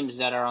 for teams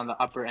that are on the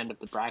upper end of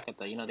the bracket,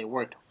 though. They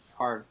worked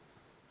hard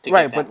to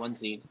Right, get that but one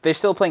seed. they're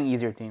still playing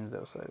easier teams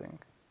though. So I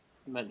think.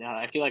 But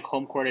I feel like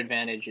home court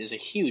advantage is a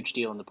huge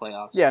deal in the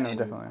playoffs Yeah, no, in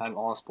definitely.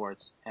 all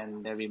sports,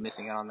 and they'll be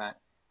missing out on that.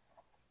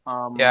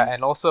 Yeah,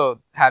 and also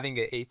having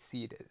an 8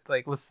 seed,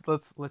 like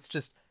let's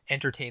just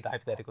entertain the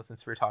hypothetical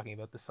since we're talking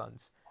about the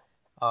Suns.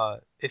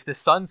 If the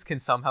Suns can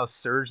somehow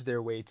surge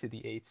their way to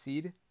the 8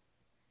 seed,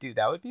 dude,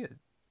 that would be a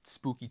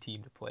spooky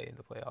team to play in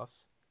the playoffs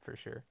for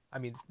sure. I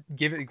mean,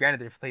 granted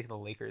they're facing the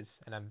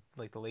Lakers, and I'm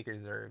like the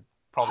Lakers are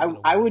probably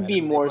gonna I win no would matter be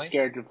who they more play.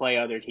 scared to play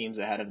other teams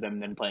ahead of them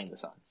than playing the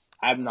Suns.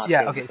 I'm not Yeah,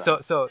 scared of the okay, so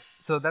Suns. so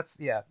so that's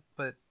yeah,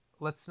 but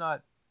let's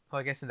not. Well,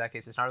 I guess in that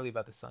case, it's not really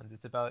about the Suns.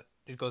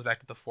 It goes back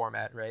to the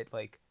format, right?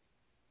 Like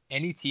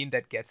any team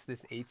that gets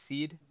this 8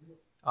 seed,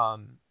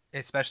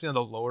 especially on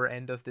the lower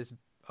end of this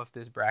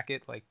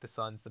bracket, like the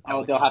Suns, the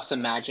Oh, they'll have Pelicans,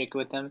 some magic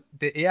with them.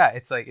 yeah,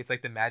 it's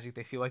like the Magic.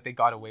 They feel like they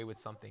got away with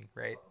something,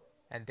 right?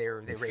 And they The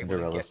were able to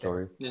Cinderella get there.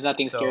 story. There's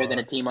nothing So scarier than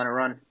a team on a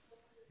run,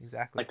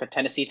 exactly. like the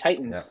Tennessee Yeah.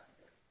 Titans.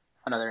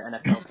 Another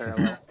NFL parallel.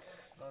 I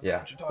don't know Yeah.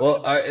 what you're talking Well,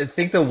 about. I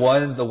think the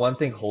one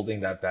thing holding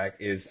that back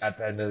is at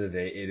the end of the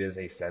day, it is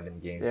a 7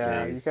 game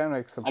Yeah, you series. can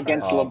like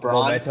Against surprise. LeBron.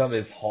 Momentum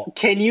is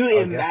Can you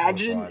against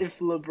imagine LeBron. if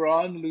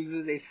LeBron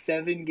loses a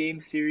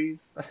 7-game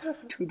series to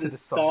To the the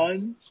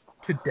Suns, Suns?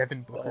 to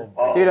Devin Oh Booker.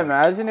 Dude, Oh, man.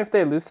 imagine if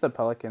they lose to the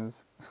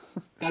Pelicans.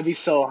 that'd be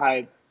so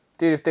hype.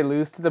 Dude, if they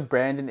lose to the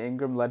Brandon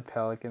Ingram led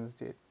Pelicans,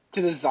 dude.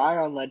 To the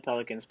Zion-led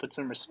Pelicans. Put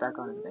some respect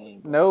on his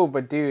name, bro. No,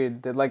 but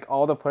dude, like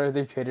all the players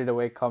they traded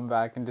away come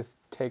back and just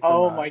take them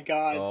Oh out. my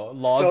God. Oh,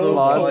 Lonzo So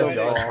Ball Lonzo and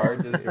Josh poetic. Ball,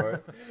 Hart is dude.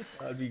 short.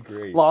 That'd be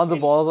great. Lonzo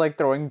It's Ball's like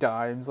throwing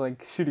dimes,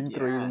 like shooting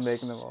threes and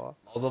making them yes. all.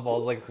 Lonzo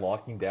Ball's like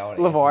locking down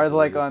Anthony LeVar's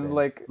like Davis on and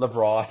like.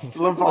 LeBron.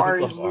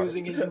 LeVar is LeVar.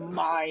 losing his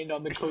mind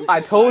on the I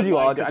coach's told you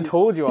sideline all. because I he's.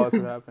 told you all this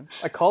would happen.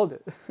 I called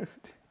it.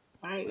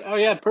 Oh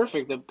yeah,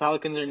 perfect. The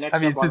Pelicans are I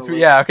next mean, up on the since we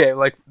list. yeah, okay,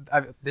 like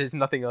there's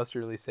nothing else to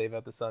really say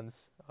about the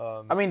Suns.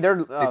 I mean, They've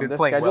been their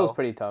playing schedule's well.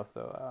 pretty tough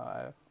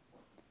though.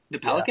 The Yeah.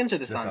 Pelicans or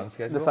the The Suns Suns? The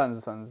schedule? Suns,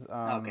 the Suns.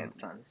 Oh, okay, the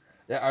Suns.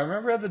 Yeah, I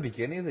remember at the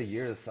beginning of the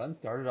year, the Suns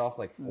started off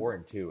like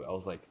 4-2. I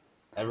was like,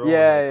 everyone was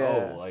Yeah, like,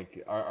 oh, yeah,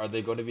 like, are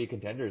they going to be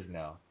contenders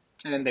now?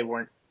 And then they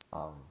weren't.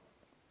 Um,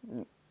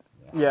 yeah.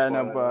 yeah.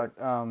 No, Spoiler alert.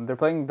 but they're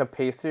playing the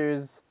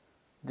Pacers,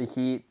 the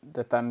Heat,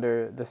 the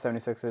Thunder, the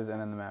 76ers,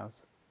 and then the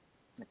Mavs.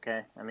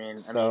 Okay, I mean,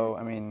 So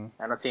I mean,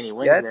 I don't see any Yeah,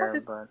 wins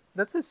there, but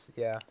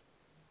yeah,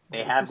 they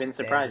it's a have been standard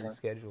surprising.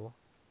 schedule.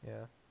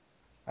 Yeah,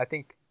 I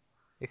think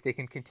if they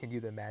can continue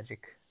the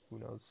magic, who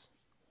knows?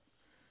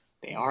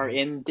 They Who are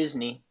knows? in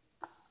Disney.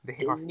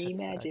 They are. Disney That's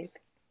magic.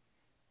 facts.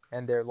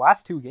 And their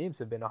last 2 games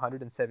have been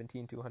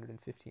 117 to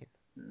 115.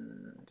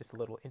 Mm, Just a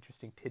little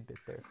interesting tidbit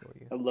there for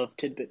you. I love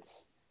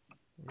tidbits.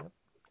 Yep.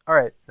 All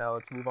right, now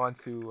let's move on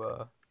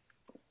to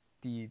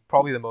the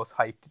probably the most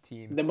hyped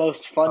team The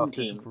most fun of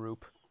this team.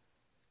 group.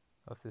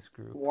 Of this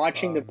group.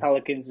 Watching the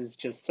Pelicans is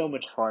just so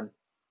much fun.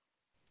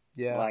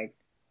 Yeah. Like,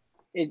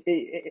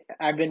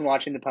 I've been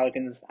watching the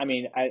Pelicans. I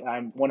mean,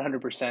 I'm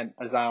 100%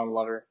 a Zion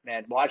lover,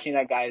 man. Watching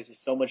that guy is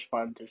just so much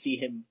fun to see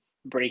him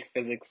break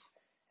physics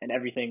and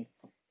everything.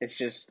 It's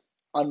just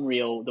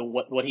unreal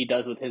what he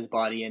does with his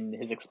body and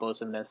his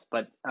explosiveness.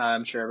 But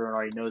I'm sure everyone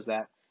already knows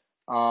that.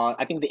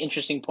 I think the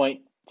interesting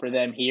point for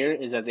them here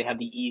is that they have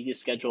the easiest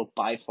schedule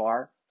by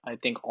far. I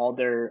think all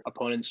their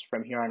opponents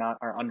from here on out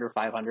are under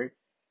 500.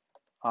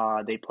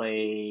 They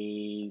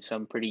play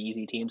some pretty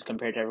easy teams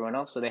compared to everyone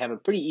else, so they have a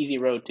pretty easy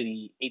road to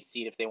the 8th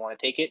seed if they want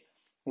to take it.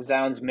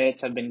 Zion's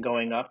minutes have been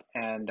going up,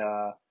 and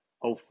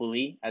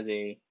hopefully, as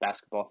a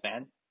basketball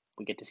fan,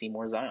 we get to see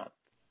more Zion.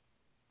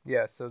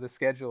 Yeah, so the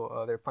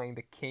schedule, they're playing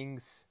the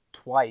Kings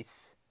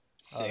twice,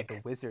 the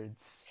Sick,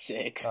 Wizards,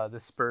 sick. the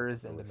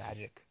Spurs, The and the Wizards.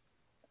 Magic.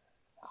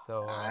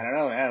 So I don't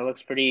know, man. It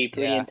looks pretty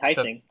yeah,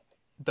 enticing.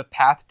 the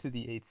path to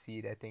the 8th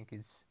seed, I think,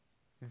 is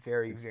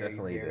very, It's very,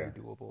 definitely very there.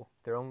 doable.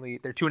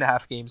 They're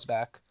 2.5 games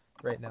back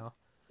right now.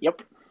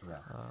 Yep. Yeah.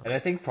 Um, And I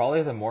think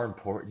probably the more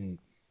important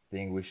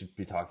thing we should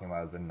be talking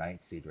about is a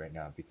ninth seed right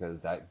now because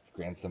that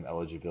grants them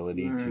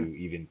eligibility to Mm,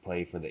 even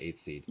play for the eighth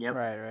seed. yep.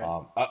 Right.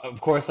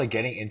 Of course, like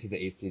getting into the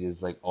eighth seed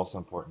is like also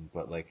important,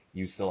 but like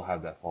you still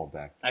have that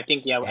fallback. I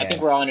think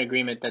And we're all in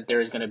agreement that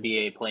there is going to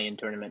be a play-in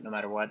tournament no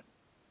matter what.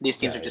 These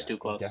teams are yeah, just too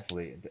close.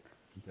 definitely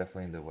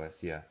in the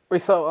West, yeah.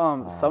 Wait,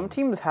 so some Um,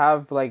 teams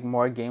have like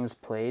more games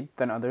played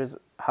than others.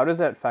 How does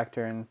that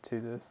factor into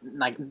this?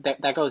 Like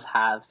that goes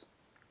halves.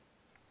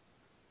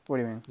 What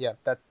do you mean? Yeah,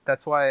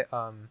 that's why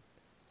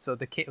so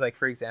like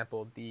for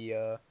example,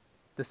 the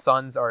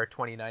Suns are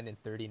 29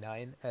 and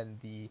 39 and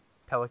the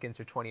Pelicans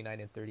are 29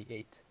 and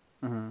 38.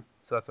 Mm-hmm.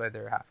 So that's why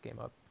they're a half game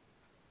up.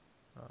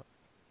 Uh,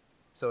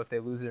 so if they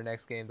lose their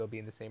next game, they'll be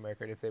in the same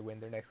record. If they win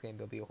their next game,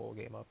 they'll be a whole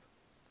game up.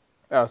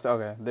 Oh, so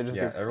okay, they just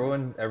do yeah, the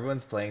same.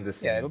 everyone's playing the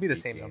Yeah, it'll same be the eight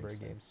same number of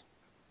games, and games.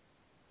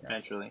 yeah.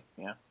 Eventually.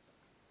 Yeah.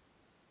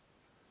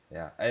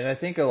 Yeah, and I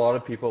think a lot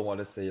of people want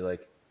to say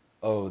like,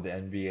 oh, the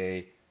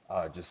NBA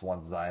just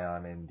wants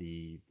Zion in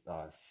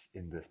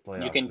in this You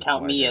playoffs. can That's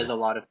count why me as they're a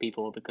lot of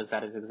people because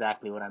that is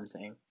exactly what I'm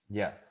saying.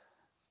 yeah.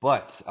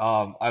 But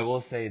I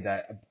will say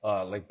that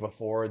like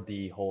before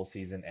the whole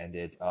season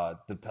ended,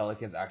 the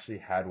Pelicans actually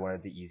had one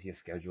of the easiest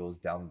schedules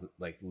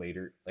like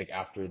later like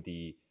after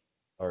the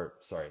or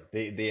sorry,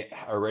 they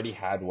already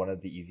had one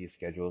of the easiest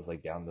schedules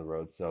like down the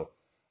road. So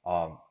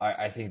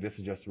I think this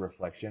is just a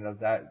reflection of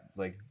that.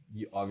 Like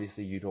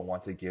obviously you don't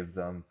want to give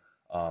them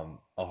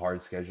a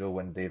hard schedule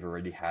when they've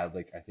already had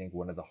like I think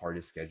one of the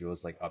hardest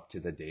schedules like up to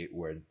the date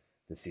when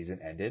the season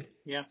ended.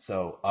 Yeah.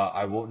 So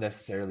I won't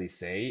necessarily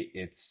say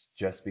it's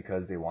just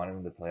because they want him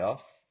in the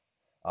playoffs.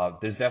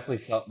 There's definitely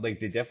some like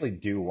they definitely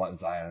do want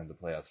Zion in the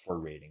playoffs for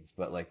ratings,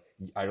 but like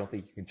I don't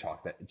think you can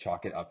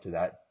chalk it up to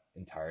that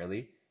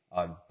entirely.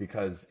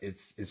 Because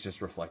it's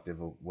just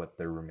reflective of what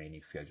their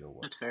remaining schedule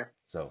That's was. fair.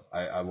 So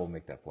I will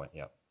make that point.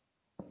 Yeah.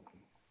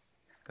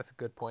 That's a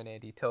good point,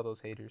 Andy. Tell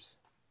those haters.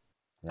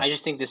 Yeah. I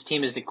just think this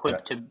team is But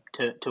equipped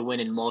to win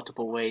in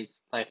multiple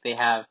ways. Like they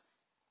have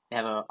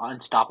a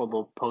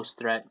unstoppable post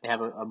threat. They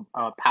have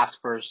a pass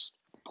first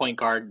point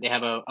guard. They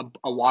have a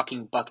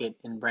walking bucket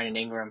in Brandon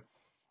Ingram,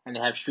 and they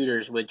have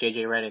shooters with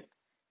JJ Redick.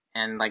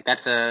 And like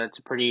it's a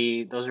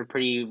pretty those are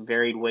pretty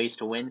varied ways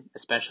to win,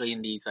 especially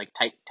in these like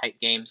tight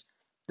games.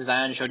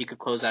 Zion showed he could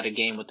close out a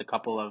game with a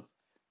couple of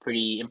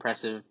pretty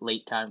impressive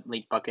late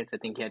buckets. I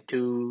think he had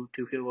two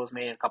field goals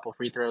made and a couple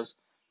free throws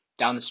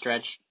down the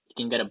stretch. He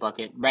can get a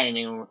bucket. Brandon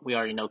Ingram, we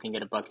already know, can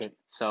get a bucket.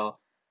 So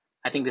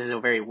I think this is a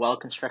very well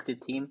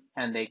constructed team,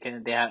 and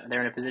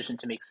they're in a position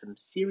to make some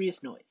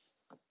serious noise.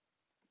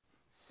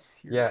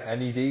 yeah, Serious.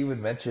 and you didn't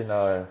even mention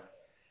Drew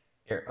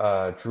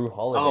Oh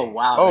Holiday.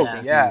 wow, I Oh yeah,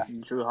 think yeah,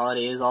 Drew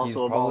Holiday is he's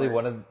also a probably baller.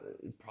 one of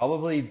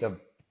probably the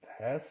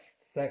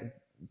best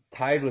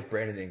tied with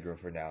Brandon Ingram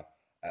for now.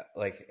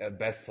 Like a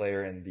best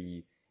player in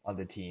the on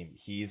the team.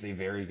 He's a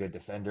very good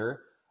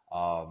defender.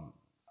 Um,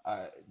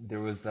 there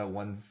was that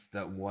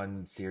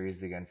one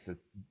series against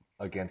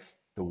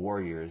the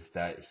Warriors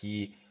that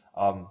he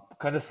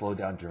kind of slowed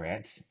down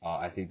Durant.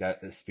 I think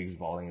that speaks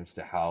volumes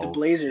to The how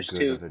Blazers good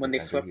too, of a when they defender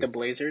he swept the is.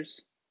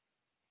 Blazers,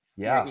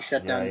 yeah, Yeah, he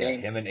shut down yeah.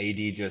 Dame. Him and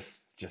AD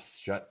just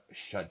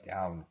shut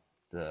down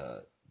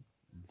the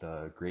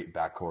the great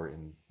backcourt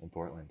in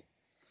Portland.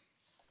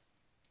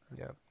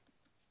 yeah.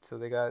 So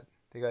they got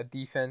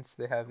defense.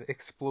 They have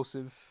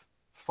explosive,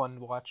 fun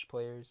watch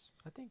players.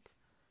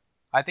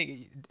 I think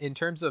in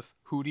terms of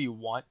who do you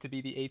want to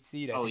be the eighth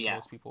seed, I Oh think yeah,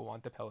 most people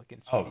want the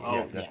Pelicans to be Oh the eighth yeah,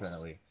 oh seed. yes.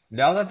 definitely.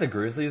 Now that the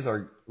Grizzlies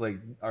are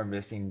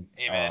missing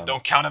Hey man,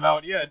 don't count them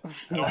out yet.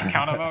 Don't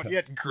count them out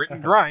yet. Grit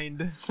and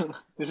grind.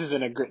 This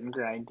isn't a grit and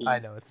grind I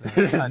team. know it's not.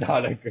 this I is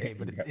not know. a Hey, great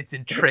but it's guy. it's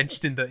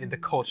entrenched in the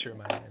culture,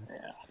 my man. Yeah.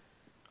 Yeah.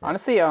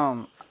 Honestly,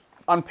 on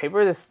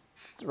paper this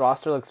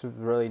roster looks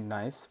really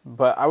nice,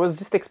 but I was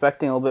just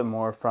expecting a little bit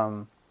more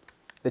from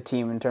the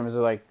team in terms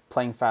of like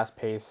playing fast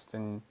paced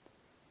and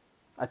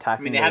I mean,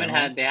 attacking the rim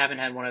more. they haven't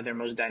had one of their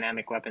most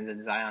dynamic weapons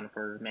in Zion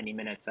for many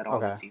minutes at all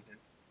Okay. this season.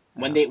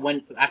 Yeah.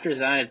 When after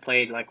Zion had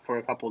played like for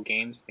a couple of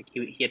games, like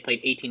he had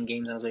played 18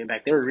 games on his way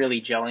back, they were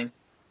really gelling.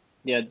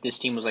 Yeah, this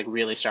team was like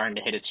really starting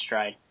to hit its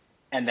stride,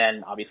 and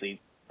then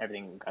obviously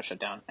everything got shut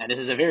down. And this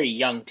is a very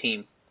young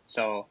team,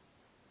 so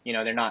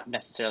they're not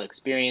necessarily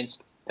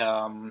experienced.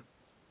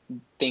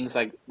 Things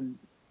like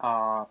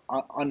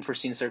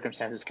unforeseen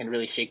circumstances can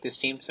really shake this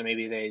team. So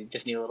maybe they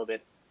just need a little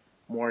bit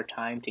more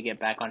time to get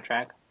back on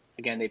track.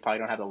 Again, they probably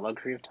don't have the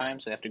luxury of time,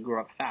 so they have to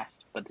grow up fast.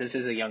 But this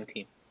is a young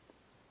team,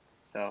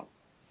 so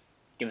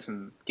give us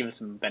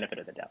some benefit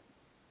of the doubt.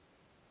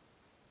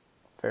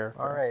 Fair.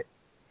 All right,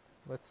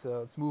 let's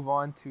move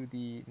on to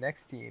the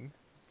next team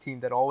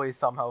that always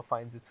somehow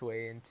finds its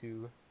way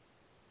into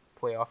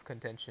playoff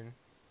contention.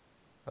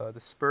 The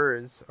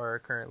Spurs are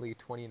currently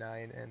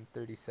 29 and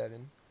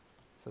 37,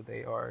 so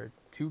they are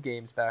 2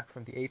 games back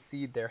from the eighth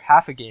seed. They're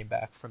half a game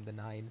back from the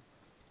nine.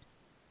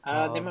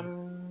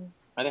 Um,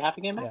 Are they half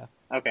a game back?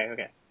 yeah,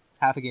 Okay.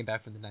 half a game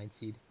back from the ninth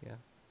seed. Yeah.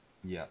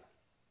 Yeah.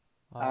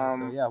 So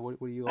Um, yeah, what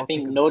do you I all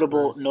think think of the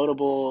Spurs?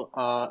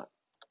 notable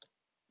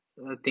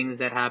things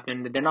that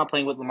happened. They're not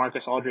playing with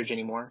LaMarcus Aldridge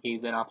anymore.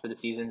 He's been out for the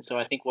season. So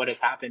I think what has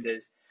happened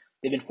is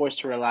they've been forced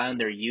to rely on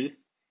their youth,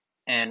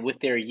 and with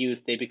their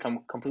youth, they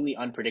become completely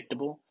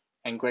unpredictable.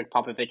 And Greg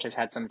Popovich has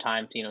had some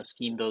time to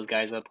scheme those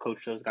guys up,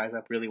 coach those guys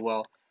up really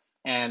well.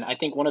 And I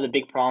think one of the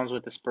big problems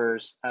with the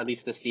Spurs, at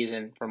least this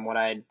season, from what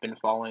I had been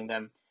following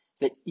them,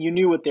 is that you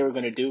knew what they were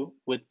going to do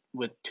with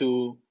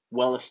two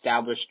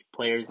well-established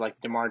players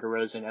like DeMar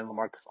DeRozan and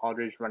LaMarcus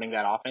Aldridge running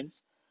that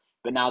offense.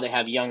 But now they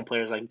have young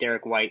players like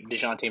Derek White,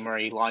 DeJounte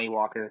Murray, Lonnie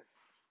Walker,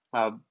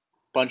 a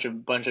bunch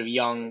of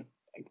young,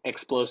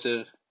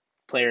 explosive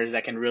players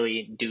that can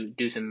really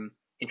do some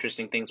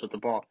interesting things with the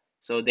ball.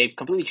 So they've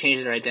completely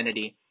changed their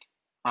identity.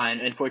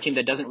 And for a team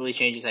that doesn't really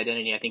change its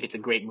identity, I think it's a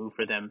great move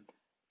for them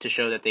to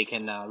show that they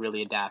can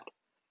really adapt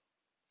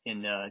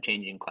in the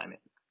changing climate.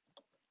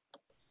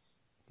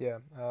 Yeah.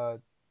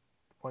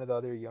 One of the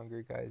other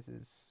younger guys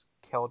is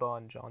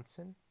Keldon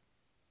Johnson,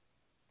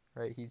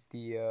 right? He's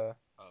the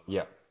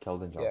Yeah,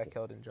 Keldon yeah, Johnson.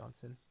 Keldon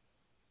Johnson.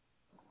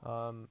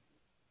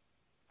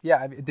 Yeah,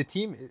 I mean, the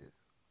team.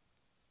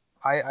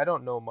 I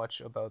don't know much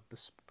about the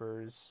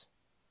Spurs.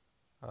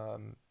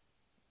 Um,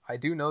 I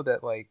do know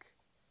that like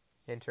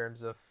in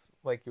terms of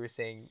like you were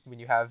saying when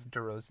you have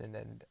DeRozan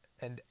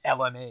and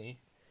LMA,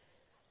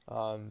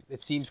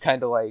 it seems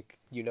kind of like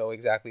you know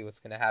exactly what's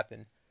gonna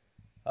happen.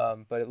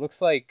 But it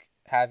looks like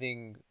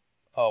having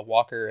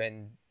Walker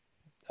and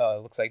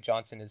looks like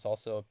Johnson is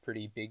also a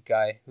pretty big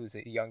guy who's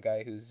a young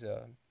guy who's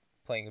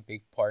playing a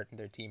big part in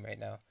their team right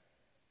now.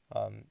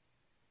 Um,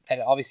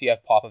 and obviously you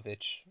have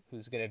Popovich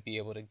who's gonna be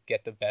able to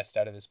get the best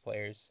out of his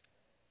players.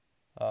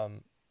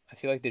 I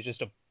feel like they're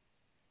just a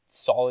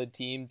solid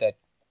team that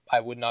I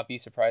would not be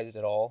surprised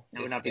at all I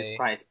would if not be they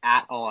surprised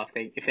at all if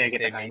they if get the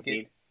they nine make it.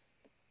 seed.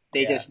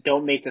 They Yeah. just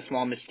don't make the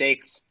small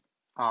mistakes,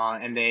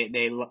 and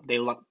they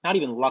luck, not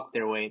even luck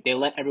their way. They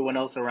let everyone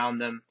else around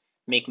them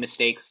make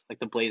mistakes, like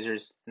the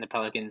Blazers and the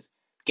Pelicans,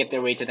 get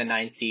their way to the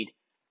 9 seed,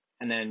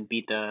 and then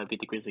beat the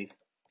Grizzlies.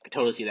 I could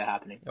totally see that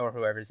happening. Or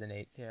whoever's in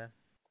 8. Yeah.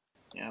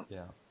 Yeah.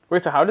 Yeah.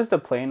 Wait, so how does the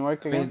play-in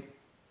work I again? mean,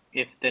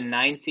 If the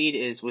 9 seed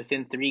is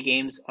within 3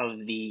 games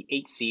of the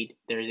 8 seed,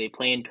 there is a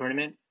play-in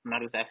tournament. I'm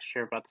not exactly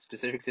sure about the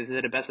specifics. Is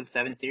it a best of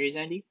 7 series,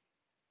 Andy?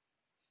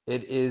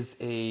 it is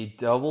a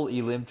double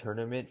elim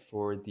tournament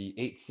for the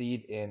 8th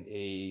seed and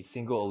a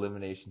single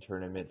elimination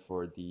tournament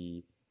for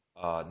the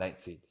 9th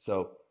seed.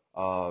 So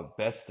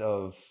best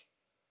of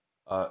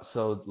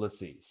so let's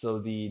see. So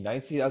the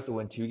 9th seed has to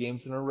win 2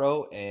 games in a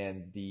row,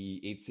 and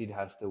the 8th seed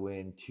has to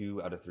win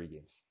 2 out of 3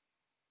 games.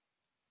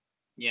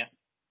 Yeah.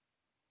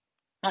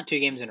 Not 2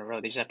 games in a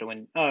row. They just have to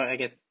win. Oh, I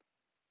guess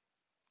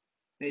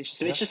it's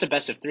Yeah. just a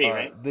best of 3,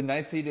 right? The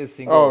 9th seed is Oh,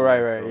 single right,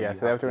 elim, right. so Yeah, you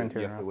so they have have to to win 2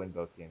 you in a have to row. win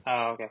both games.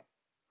 Oh, okay.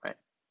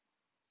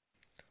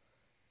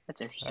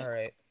 That's interesting. All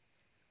right.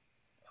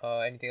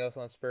 Anything else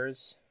on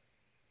Spurs?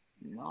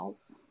 No.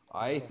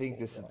 I think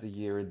this is the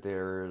year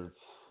their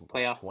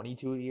Playoff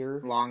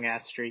 22-year long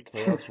ass streak.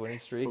 playoffs winning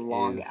streak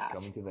Long is ass.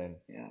 coming to an end.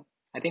 Yeah.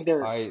 I think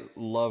they're I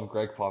love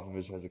Greg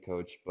Popovich as a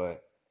coach,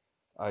 but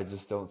I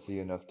just don't see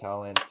enough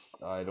talent.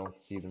 I don't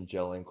see them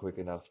gelling quick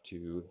enough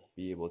to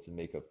be able to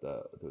make up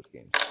those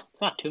games.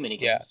 it's not too many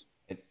Yeah. games.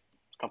 It,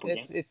 A couple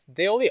It's games. it's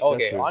they only that's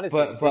okay, true, honestly,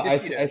 but they but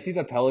just need I to see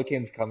the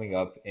Pelicans coming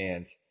up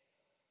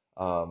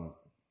um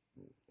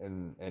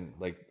and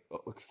like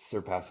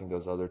surpassing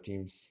those other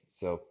teams.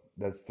 So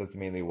that's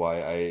mainly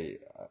why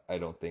I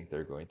don't think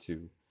they're going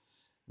to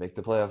make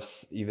the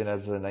playoffs even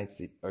as the ninth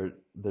seed, or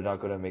they're not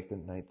going to make the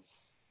ninth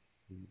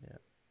seed.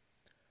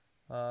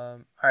 all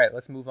right,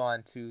 let's move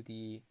on to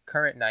the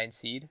current 9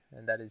 seed,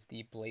 and that is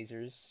the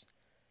Blazers.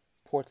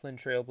 Portland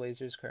Trail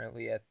Blazers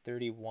currently at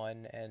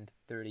 31 and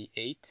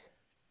 38.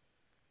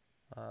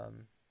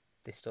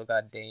 They still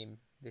got Dame,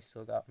 they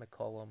still got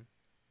McCollum.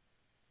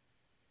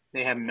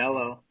 They have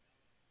Melo.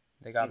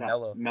 They They got got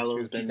Melo. That's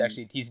Melo's true.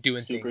 been He's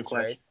doing super things,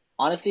 clutch. right?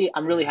 Honestly,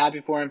 I'm really Yeah.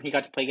 happy for him. He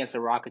got to play against the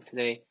Rockets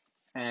today,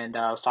 and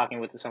I was talking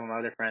with some of my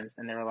other friends,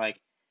 and they were like,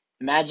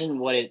 "Imagine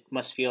what it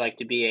must feel like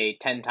to be a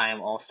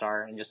 10-time All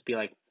Star and just be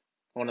like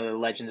one of the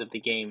legends of the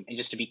game, and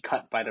just to be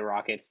cut by the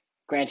Rockets.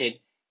 Granted,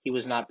 he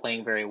was not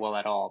playing very well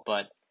at all,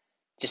 but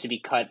just to be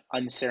cut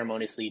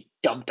unceremoniously,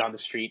 dumped on the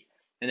street,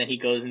 and then he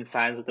goes and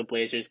signs with the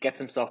Blazers, gets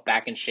himself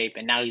back in shape,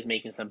 and now he's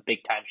making some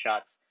big time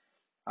shots.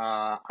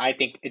 I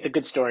think it's a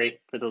good story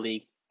for the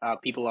league.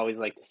 People always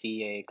like to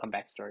see a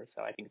comeback story,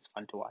 so I think it's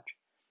fun to watch.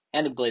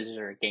 And the Blazers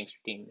are a gangster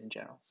team in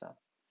general, so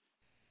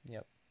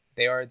Yep.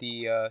 They are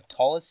the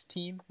tallest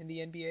team in the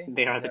NBA.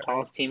 they are Is the that right?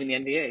 tallest team in the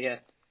NBA.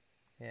 Yes,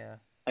 Yeah.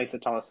 at least the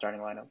tallest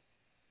starting lineup.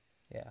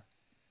 Yeah.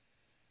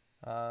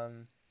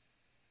 Um.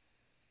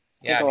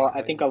 I think Yeah. I mean,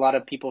 I think a lot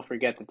of people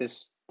forget that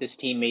this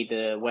team made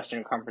the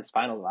Western Conference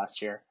Finals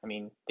last year. I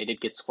mean, they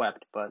did get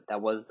swept, but that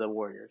was the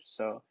Warriors.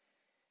 So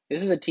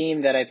this is a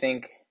team that I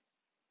think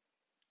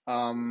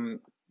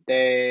Um,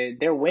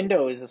 their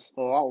window is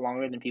a lot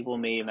longer than people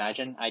may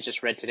imagine. I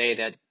just read today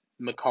that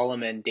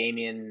McCollum and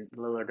Damian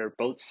Lillard are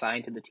both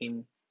signed to the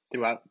team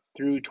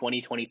through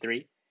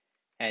 2023,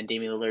 and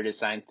Damian Lillard is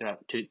signed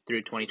through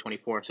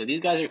 2024. So these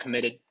guys are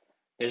committed.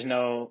 There's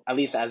no, at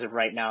least as of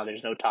right now,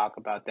 there's no talk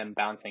about them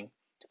bouncing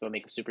to go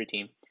make a super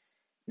team.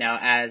 Now,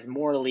 as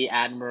morally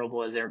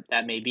admirable as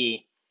that may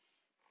be,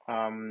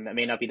 That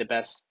may not be the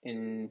best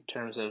in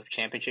terms of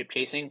championship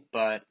chasing,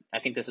 but I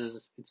think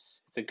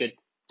it's a good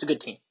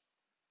team.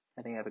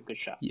 I think they have a good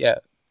shot. Yeah,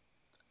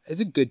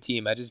 it's a good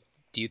team.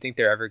 Do you think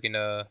they're ever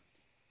gonna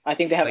I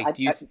think they have. like?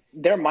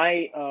 They're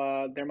my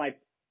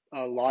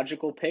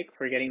logical pick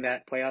for getting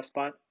that playoff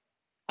spot.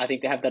 I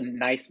think they have the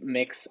nice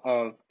mix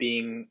of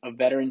being a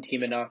veteran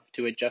team enough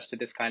to adjust to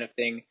this kind of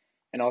thing,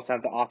 and also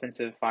have the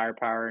offensive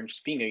firepower and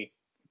just being a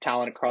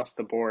talent across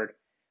the board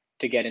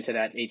to get into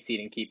that 8 seed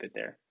and keep it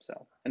there.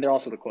 So, and they're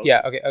also the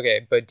Yeah, closest.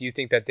 okay. But do you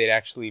think that they'd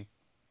actually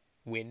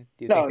win?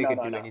 Do you think No, they no, could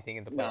no, do no, anything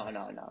in the no, playoffs?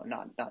 no,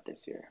 no, not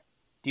this year.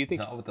 Do you think?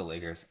 Not with the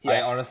Lakers. I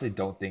Yeah, honestly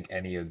don't think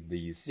any of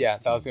these yeah.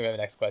 six That was gonna be the teams.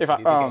 next If question. I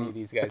Do you think any of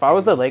these guys if I can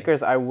was do the anything?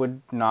 Lakers, I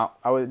would not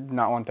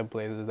want the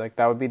Blazers. Like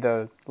that would be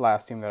the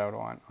last team that I would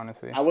want,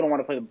 honestly. I wouldn't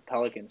want to play the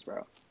Pelicans,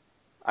 bro.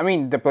 I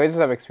mean, the Blazers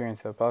have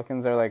experience though.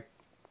 Pelicans are like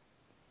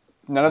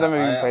none of them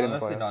have even I played in the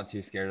honestly playoffs. not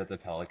too scared of the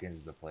Pelicans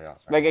in the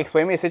playoffs right Like now.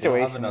 explain me a They don't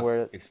have situation enough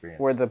where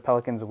experience. the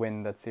Pelicans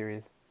win that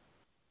series.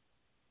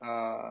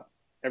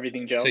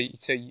 Everything So Joe.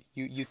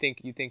 you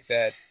think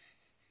that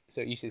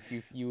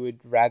Ishis, you would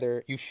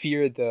rather you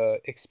fear the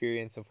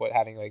experience of what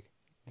having like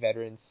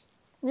veterans,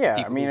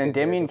 Yeah, I people mean, who've and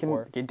been there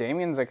before.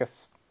 Damien's like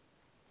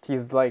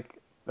he's like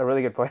a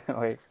really good player.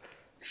 Like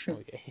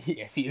Okay.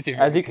 Yes, he is a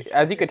as very you good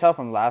as you player. could tell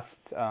from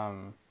last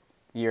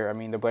year, I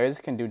mean, the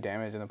Blazers can do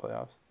damage in the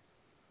playoffs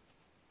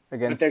But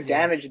against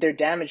Yeah. their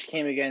damage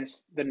came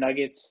against the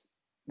Nuggets,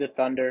 the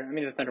Thunder. I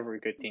mean, the Thunder were a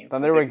good team,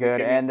 Thunder but were they're good,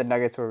 giving. and the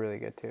Nuggets were really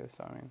good too.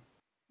 So I mean,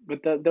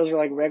 But those are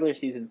like regular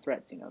season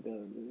threats, you know.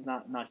 They're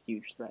not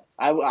huge threats.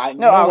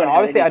 no, No one had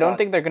obviously any I don't thoughts.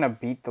 think they're gonna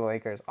beat the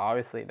Lakers.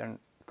 Obviously, they're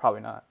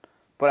probably not.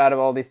 But out of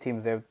all these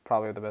teams, they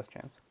probably have the best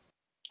chance.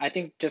 I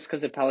think just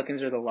because the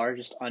Pelicans are the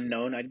largest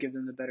unknown, I'd give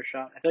them the better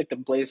shot. I feel like the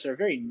Blazers are a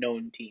very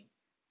known team.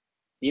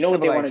 You know No, what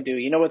but they want to like do.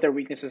 You know what their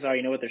weaknesses are.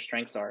 You know what their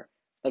strengths are.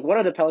 Like, what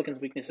are the Pelicans'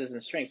 weaknesses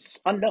and strengths?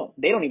 It's unknown.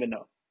 They don't even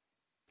know.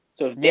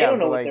 So if they yeah, don't but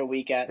know what like they're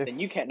weak at, then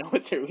you if can't know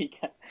what they're weak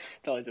at.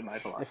 It's always been my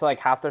if philosophy. like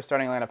half their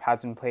starting lineup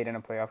hasn't played in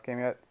a playoff game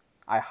yet,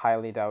 I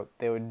highly doubt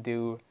they would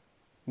do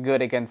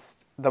good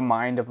against the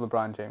mind of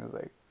LeBron James.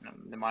 Like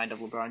The mind of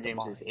LeBron The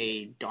James is mind,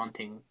 a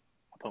daunting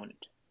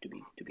opponent. To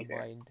be the fair,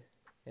 mind,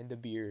 and the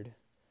beard.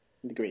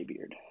 the gray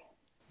beard.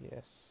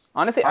 Yes.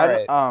 honestly, All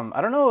right.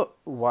 I don't know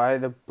why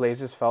the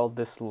Blazers fell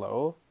this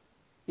low.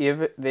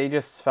 If they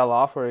just fell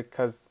off, or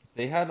because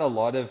They had a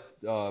lot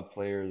of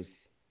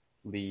players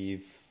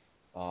leave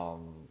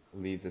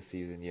leave the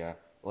season. Yeah,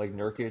 like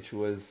Nurkic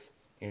was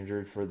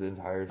injured for the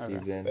entire okay,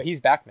 But season. he's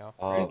back now,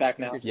 He's Uh, right? back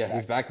now. Nurkic is yeah,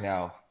 he's back now. back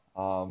now.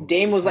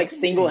 Dame He was like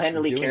hasn't been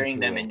single-handedly doing carrying too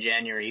them in well.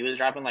 January. He was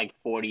dropping like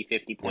 40,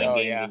 50 point Yeah, Oh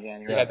games yeah, in he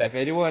yeah. January. had that. If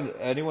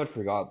anyone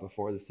forgot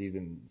before the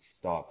season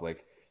stopped,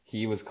 like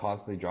he was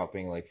constantly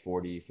dropping like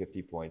 40,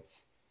 50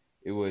 points.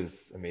 It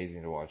was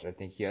amazing to watch. I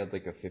think he had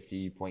like a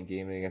 50-point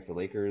game against the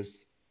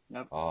Lakers.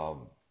 Yep.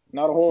 Um,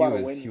 Not a whole he lot of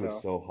was wins he was though.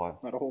 so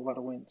hot. Not a whole lot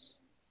of wins.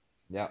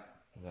 Yeah,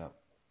 yeah.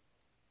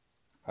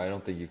 I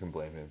don't think you can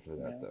blame him for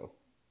that Yeah. though.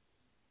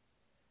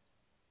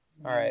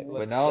 All right, But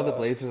let's. now the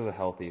Blazers are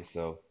healthy,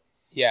 so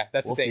Yeah,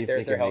 that's the we'll thing. see if They're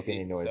they they're can make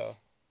any healthy, so noise.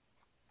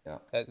 Yeah,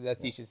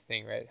 that's yeah. Isha's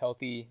thing, right?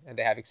 Healthy and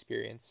they have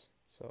experience,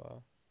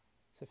 so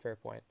it's a fair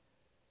point.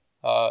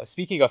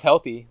 Speaking of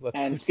healthy, let's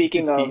go And to the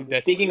team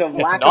speaking of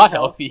that's lack of not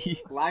health,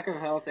 healthy.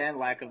 and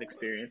lack of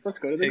experience, let's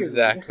go to the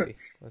Grizzlies. Exactly.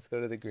 Let's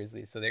go to the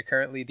Grizzlies. So they're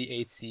currently the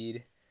eighth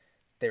seed.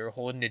 They were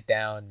holding it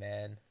down,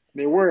 man.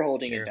 They were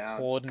holding it They're down.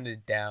 holding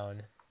it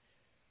down.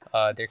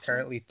 They're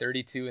currently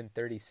 32 and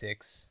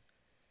 36,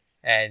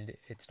 and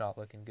it's not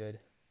looking good.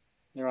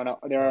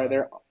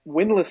 They're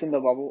winless in the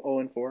bubble,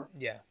 0-4.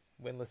 Yeah,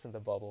 winless in the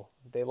bubble.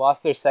 They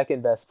lost their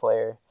second best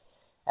player,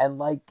 and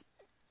like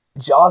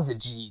Jaw's a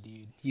G,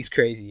 dude. He's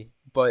crazy,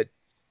 but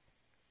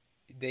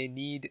they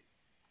need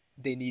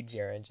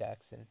Jaren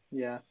Jackson.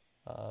 Yeah.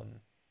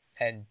 Um,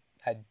 and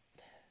I,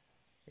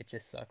 it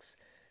just sucks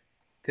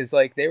because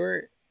like they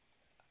were.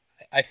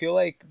 I feel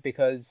like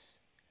because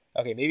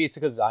okay, maybe it's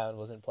because Zion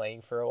wasn't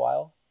playing for a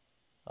while,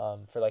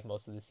 for like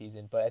most of the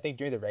season, but I think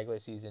during the regular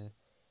season,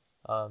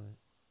 um,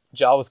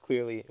 Ja was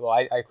clearly well.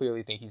 I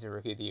clearly think he's a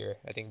rookie of the year.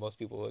 I think most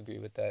people will agree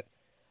with that.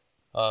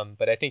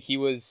 But I think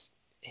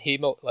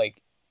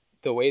like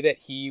the way that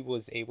he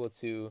was able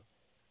to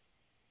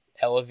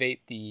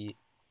elevate the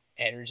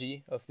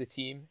energy of the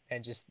team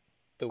and just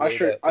the way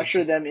that it Usher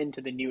just them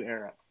into the new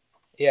era.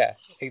 yeah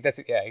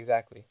yeah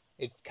exactly.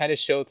 It kind of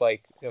showed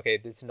like okay,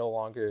 this is no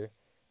longer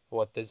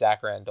what the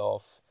Zach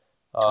Randolph,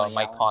 Tony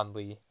Mike Allen.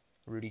 Conley,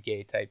 Rudy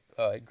Gay type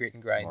grit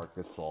and grind.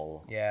 Marcus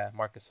Gasol. Yeah,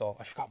 Marcus Gasol.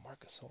 I forgot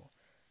Marcus Gasol.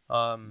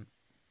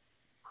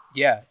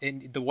 Yeah,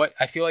 and the what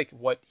I feel like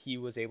what he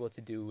was able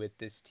to do with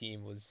this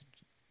team was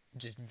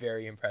just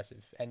very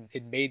impressive, and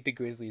it made the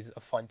Grizzlies a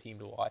fun team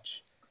to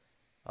watch.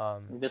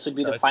 This would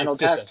be So the it's final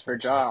just test for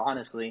unfortunate. Ja,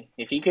 honestly.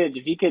 If he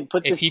could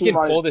put If this he team can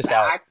on his pull this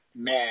out, back,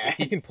 man, if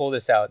he can pull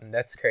this out, and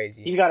that's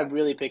crazy. he's got to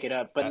really pick it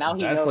up. But now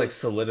he That's like knows.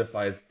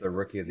 solidifies the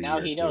rookie of the Now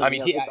year he too. I knows.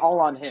 mean, It's all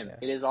on him. yeah,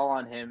 It is all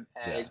on him,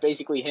 and Yeah, it's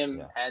basically him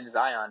yeah. and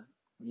Zion.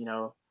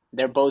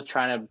 They're both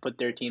trying to put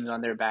their teams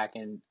on their back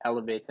and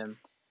elevate them.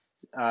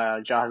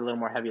 Ja has a little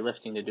more heavy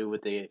lifting to do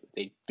with the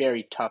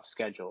very tough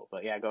schedule.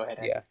 But yeah, go ahead,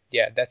 Andy.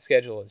 Yeah, that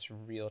schedule is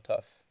real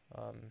tough.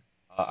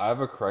 I have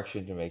a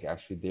correction to make.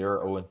 Actually, they are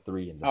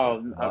 0-3 in the Oh,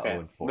 bubble, not okay.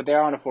 0-4. But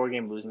they're on a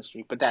 4-game losing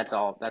streak. But that's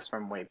all. That's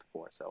from way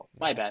before. So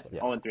my Yeah, bad. that's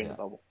Yeah, 0-3 in the yeah.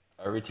 bubble.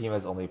 Every team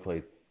has only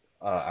played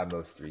at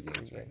most 3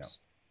 games 3 right now.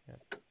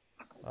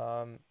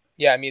 games.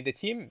 Yeah, I mean the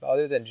team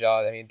other than Ja,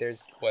 I mean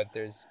there's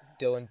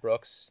Dylan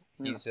Brooks.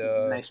 Nice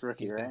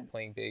rookie, He's been right?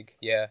 playing big.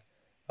 Yeah.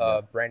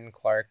 Yeah. Brandon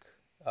Clark.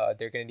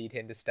 They're gonna need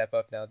him to step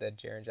up now that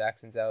Jaren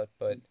Jackson's out,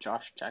 but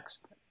Josh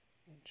Jackson.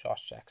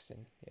 Josh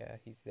Jackson, yeah,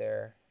 he's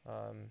there.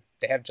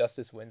 They have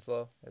Justice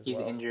Winslow as He's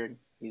well. injured.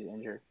 He's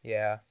injured.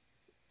 Yeah.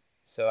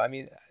 So I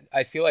mean,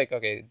 I feel like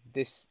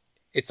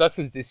it sucks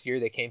as this year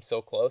they came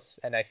so close,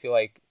 and I feel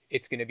like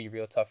it's gonna be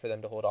real tough for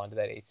them to hold on to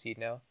that 8 seed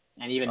now.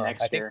 And even I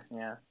next think, year,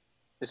 yeah.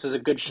 This is a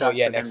good well, shot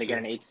yeah, for them next to get year,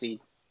 an 8 seed.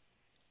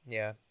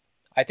 yeah,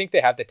 I think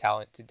they have the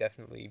talent to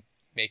definitely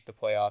make the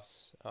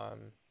playoffs.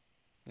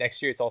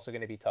 Next year it's also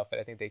gonna be tough, but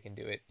I think they can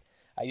do it.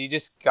 You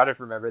just gotta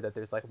remember that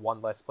there's like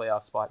one less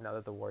playoff spot now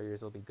that the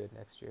Warriors will be good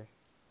next year.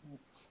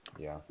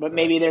 Yeah. But So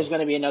maybe that's there's going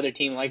to just be another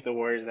team like the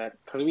Warriors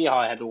because we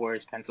all had the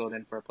Warriors penciled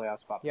in for a playoff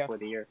spot yeah, before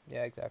the year.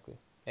 yeah, exactly.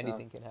 So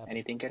Anything can happen.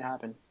 anything can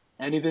happen.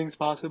 Anything's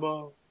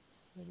possible.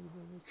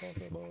 Anything is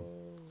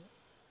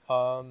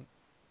possible.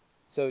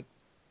 So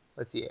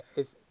let's see.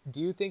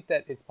 Do you think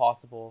that it's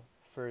possible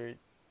for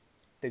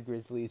the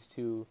Grizzlies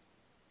to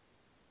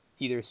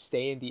either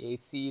stay in the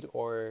 8th seed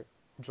or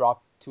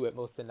drop to at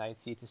most the 9th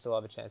seed to still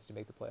have a chance to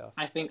make the playoffs?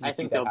 I think Do you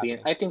see that they'll be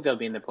happening? I think they'll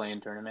be in the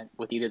play-in tournament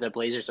with either the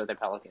Blazers or the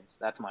Pelicans.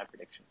 That's my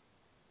prediction.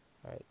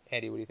 All right,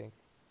 Andy, what do you think?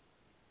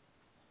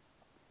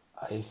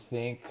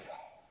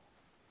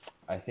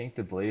 I think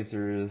the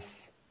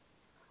Blazers.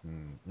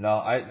 No,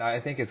 I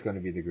think it's going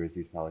to be the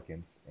Grizzlies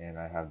Pelicans, and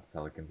I have the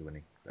Pelicans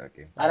winning that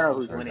game. I don't know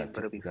Alright, who's Or winning, but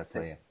it'll be that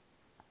sick. play-in.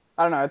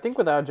 I don't know. I think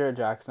without Jared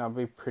Jackson, I'd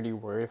be pretty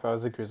worried if I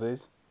was the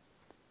Grizzlies.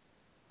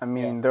 I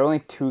mean, Yeah. they're only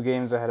 2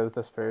 games ahead of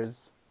the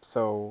Spurs,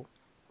 so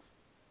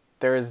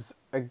there's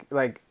I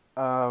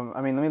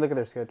mean, let me look at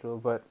their schedule,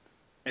 but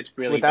It's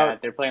really without bad.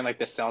 They're playing like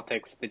the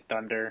Celtics, the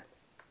Thunder,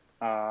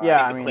 I yeah,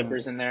 think I the mean,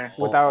 Clippers in there.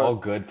 without All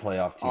good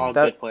playoff All teams.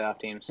 that good playoff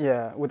teams.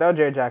 yeah, without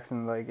Jared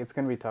Jackson, like it's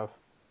gonna be tough.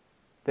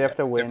 They have Yeah. to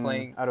They're win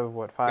playing. out of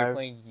what, They're 5?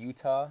 playing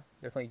Utah.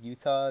 They're playing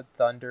Utah,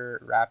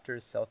 Thunder,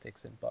 Raptors,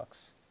 Celtics, and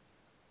Bucks.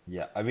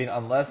 Yeah. I mean,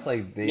 unless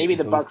like Maybe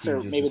the those Bucks teams are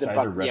just maybe the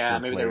decide to Buck. rest Yeah, their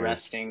maybe they're players.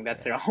 resting.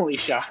 That's Yeah. their only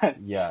shot.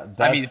 Yeah,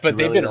 I mean, that's but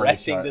they've really been the only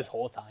resting shot. this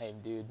whole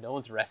time, dude. No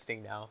one's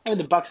resting now. I mean,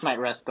 the Bucks might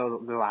rest the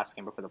last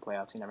game before the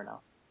playoffs. You never know.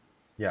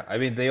 Yeah, I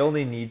mean, they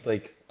only need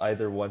like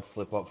either one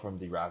slip up from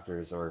the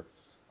Raptors or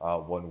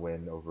one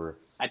win over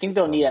I think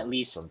they'll need at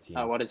least some team.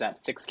 what is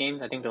that? 6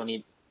 games. I think they'll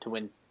need to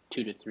win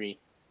 2 to 3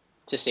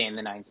 to stay in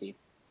the 9 seed.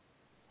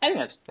 I think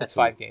that's That's Who?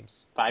 5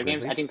 games. 5 games. I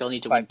Grizzlies? think they'll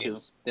need to win 5 2.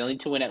 games. They'll need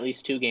to win at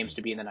least 2 games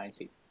to be in the 9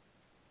 seed.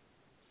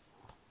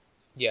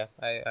 Yeah,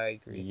 I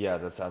agree. Yeah,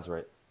 that sounds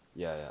right.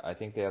 Yeah, yeah. I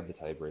think they have the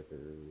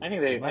tiebreaker. I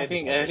think They they. might have the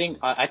tiebreaker.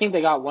 I think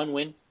they got one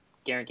win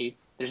guaranteed.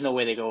 There's no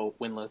way they go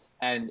winless.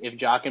 And if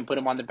Ja can put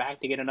him on the back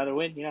to get another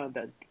win,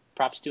 that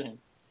props to him.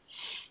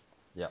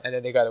 Yeah. And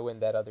then they got to win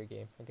that other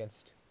game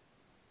against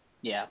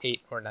Yeah.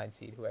 8 or 9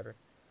 seed, whoever.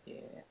 Yeah.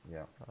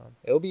 Yeah.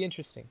 It'll be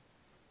interesting.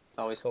 It's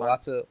always So fun.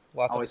 lots of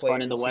Always players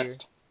fun in the here.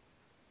 West.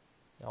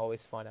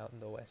 Always fun out in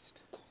the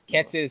West.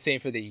 Can't say the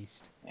same for the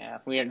East. Yeah,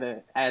 we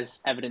are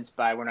as evidenced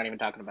by we're not even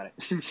talking about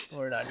it.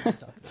 We're not even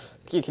talking about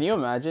it. Can you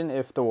imagine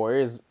if the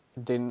Warriors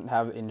didn't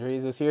have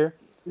injuries this year?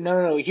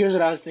 No. Here's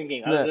what I was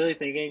thinking. I was Yeah. really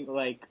thinking,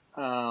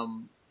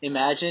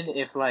 imagine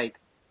if,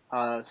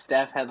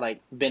 Steph had,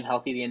 been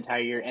healthy the entire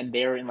year and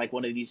they were in,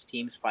 one of these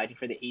teams fighting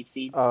for the 8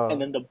 seed,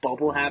 and then the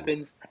bubble Ooh.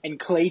 happens, and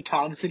Klay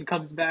Thompson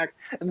comes back,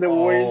 and the Oh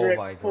Warriors are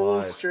my at full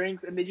God.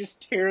 strength, and they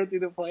just tear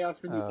through the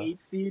playoffs for the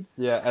 8 seed.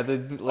 Yeah, and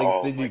then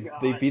Oh they my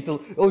they God. beat the.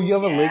 Oh, you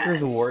have a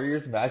Lakers Yes!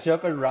 Warriors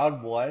matchup in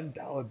round 1.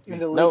 That would be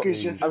And the No, Lakers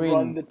just I crazy.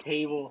 run mean, the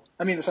table.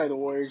 I mean, sorry, the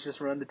Warriors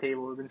just run the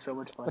table. It would have been so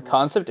much fun. the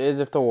concept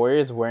is if the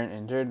Warriors weren't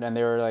injured and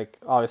they were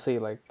obviously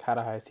had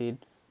a high seed,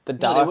 the No,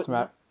 they Dallas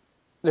wouldn't.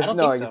 if I don't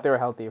no, think like so. if they're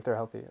healthy,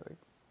 like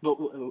But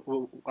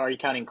are you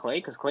counting Klay?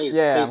 Because Klay's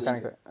I'm Klay's kind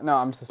injured. of no,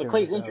 I'm just But assuming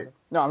Klay's that they're injured. healthy.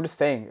 No, I'm just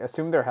saying,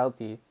 assume they're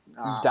healthy.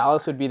 Ah.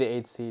 Dallas would be the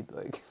 8th seed.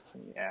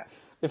 Yeah.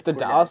 If the We're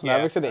Dallas dead.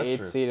 Mavericks are the That's 8th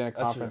true. seed in a That's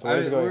true. conference, I what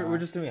is mean, going we're on?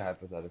 just doing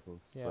hypotheticals,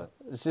 Yeah. but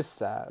It's just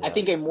sad. I yeah.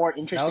 think a more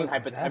interesting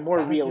That's more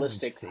an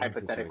realistic insane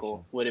hypothetical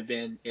situation. would have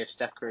been if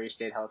Steph Curry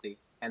stayed healthy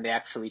and they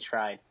actually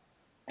tried,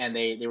 and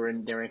they were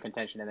in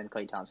contention, and then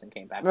Klay Thompson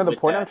came back. No, the with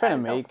point that I'm trying to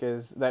added health. make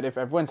is that if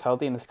everyone's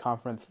healthy in this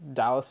conference,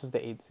 Dallas is the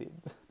 8th seed.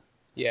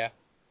 Yeah,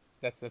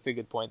 that's a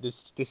good point.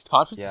 This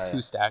conference is Yeah, too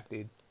yeah. stacked,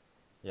 dude.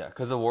 Yeah,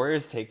 because the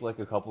Warriors take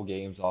a couple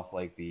games off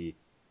the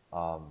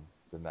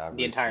The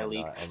Mavericks entire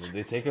league. whatnot, and then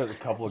they take a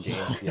couple of games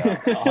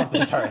off the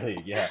entire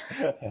league, yeah.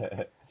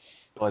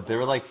 But they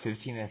were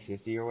 15 and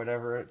 50 or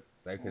whatever.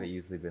 That could have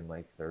easily been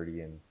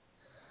 30 and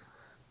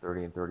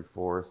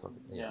 34 or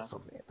something. Yeah,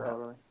 something like that.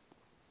 Totally.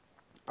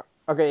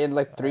 Okay, in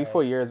 3-4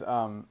 Alright. years,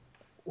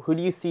 who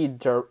do you see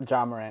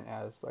Ja Morant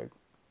as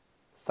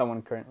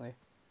someone currently?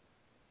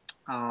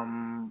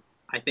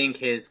 I think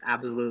his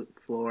absolute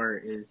floor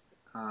is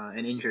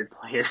an injured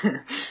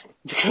player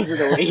because of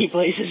the way he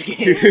plays his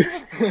game.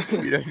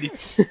 We don't need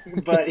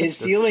to- But his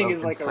That's ceiling some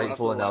is like a insightful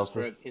Russell analysis.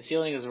 Westbrook. His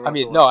ceiling is a I Russell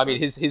mean,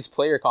 Westbrook. his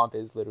player comp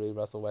is literally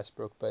Russell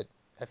Westbrook, but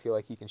I feel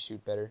like he can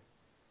shoot better.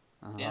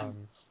 Yeah.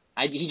 Um,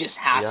 He just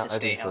has Yeah, to I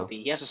stay think so.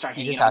 healthy. He has to start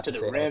He hanging just on has to to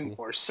the stay rim healthy.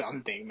 or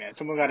something, man.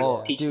 Someone got to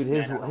Oh, teach dude,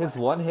 this man how to his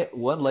land.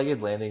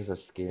 one-legged landings are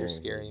scaring me,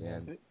 scary,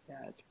 man. man. Yeah,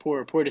 it's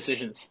poor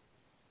decisions.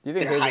 Do you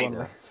think They're his hype. one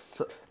leg?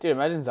 Dude,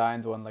 imagine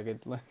Zion's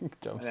one-legged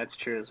jumps. That's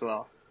true as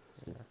well.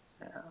 Yeah.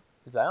 Yeah.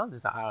 Zion's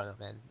is not. I don't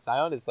know, man.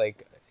 Zion is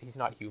like he's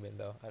not human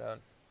though. I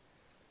don't.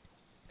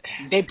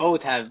 They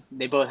both have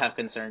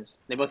concerns.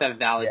 They both have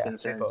valid Yeah,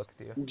 concerns.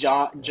 they both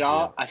do.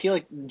 Yeah. I feel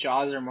like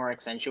Jaws are more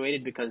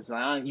accentuated because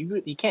Zion,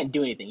 you can't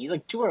do anything. He's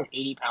like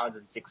 280 pounds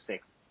and 6'6".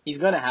 He's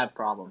gonna have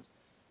problems,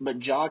 but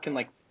Jaw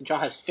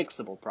has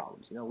fixable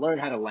problems. You know, learn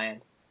how to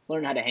land,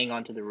 learn how to hang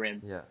on to the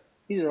rim. Yeah.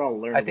 These are all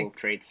I learnable think.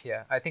 traits.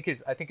 Yeah, I think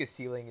his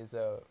ceiling is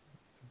a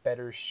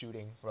better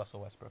shooting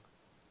Russell Westbrook.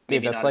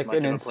 Dude, Maybe that's not as like much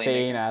an of a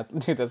insane playmaker.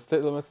 athlete. Dude, that's the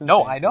most insane.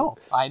 No, I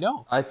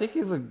know. I think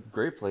he's a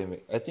great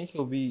playmaker. I think he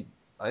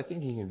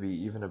can be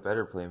even a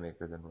better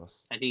playmaker than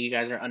Russ. I think you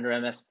guys are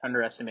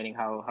underestimating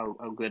how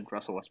good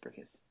Russell Westbrook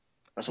is.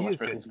 Russell He is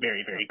Westbrook good. is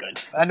very, very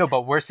good. I know,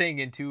 but we're saying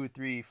in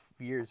 2-3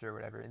 years or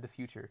whatever in the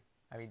future.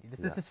 I mean, this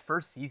is Yeah. his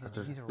first season.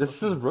 He's a This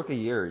is rookie, his rookie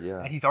year, yeah.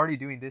 and he's already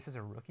doing this as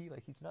a rookie.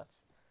 Like he's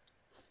nuts.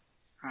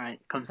 All right,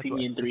 come That's see why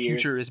me in the 3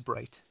 future years. is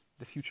bright.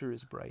 The future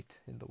is bright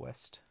in the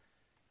West.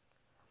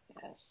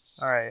 Yes.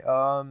 All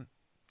right.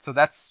 So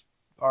that's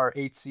our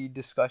 8 seed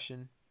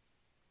discussion.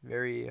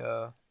 Very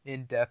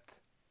in depth,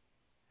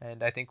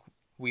 and I think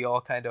we all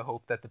kind of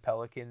hope that the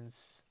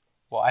Pelicans.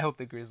 Well, I hope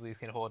the Grizzlies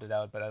can hold it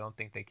out, but I don't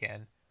think they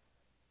can.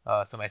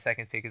 So my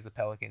second pick is the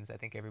Pelicans. I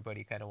think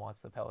everybody kind of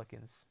wants the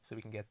Pelicans, so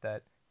we can get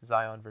that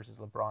Zion versus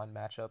LeBron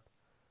matchup.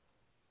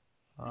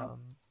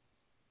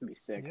 It'd be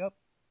sick. Yep.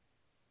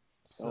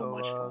 So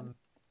much fun.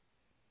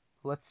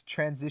 Let's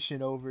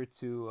transition over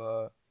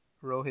to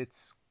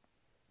Rohit's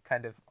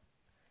kind of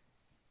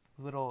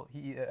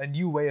a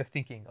new way of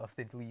thinking of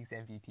the league's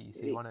MVP.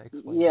 So you want to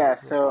explain Yeah, that?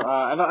 so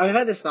I've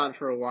had this thought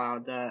for a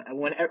while.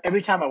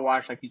 Every time I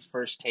watch like these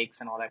first takes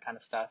and all that kind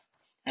of stuff,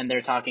 and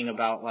they're talking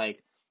about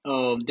like,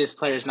 oh, this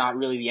player's not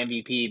really the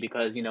MVP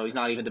because you know he's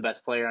not even the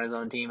best player on his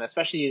own team.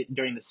 Especially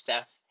during the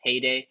Steph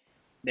heyday,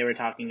 they were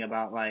talking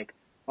about like,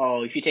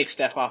 oh, if you take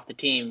Steph off the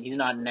team, he's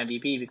not an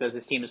MVP because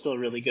his team is still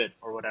really good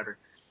or whatever.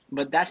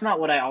 But that's not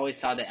what I always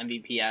saw the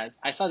MVP as.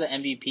 I saw the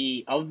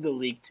MVP of the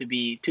league to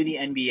be to the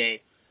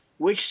NBA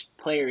which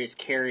player is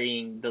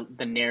carrying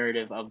the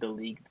narrative of the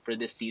league for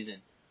this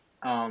season.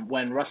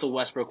 When Russell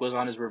Westbrook was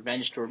on his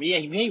revenge tour, yeah,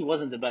 he maybe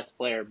wasn't the best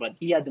player, but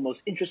he had the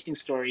most interesting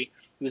story.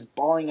 He was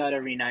balling out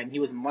every night, and he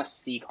was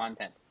must-see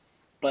content.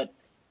 But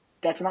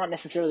that's not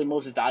necessarily the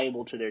most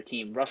valuable to their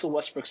team. Russell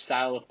Westbrook's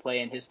style of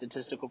play and his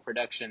statistical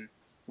production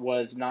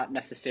was not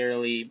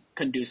necessarily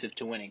conducive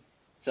to winning.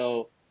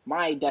 So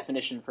my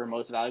definition for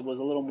most valuable is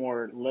a little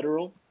more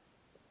literal.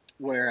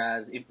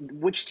 Whereas,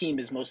 which team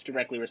is most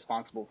directly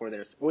responsible for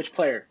which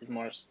player is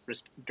most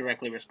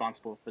directly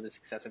responsible for the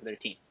success of their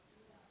team?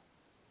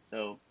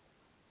 So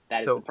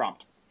that is the So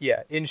prompt.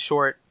 yeah, in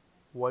short,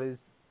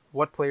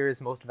 what player is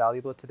most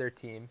valuable to their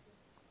team,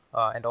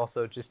 and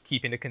also just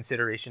keep into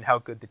consideration how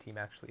good the team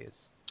actually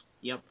is.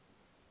 Yep.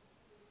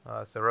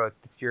 So Rohit,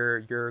 it's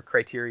your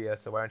criteria.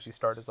 So why don't you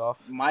start us off?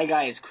 My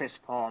guy is Chris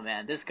Paul,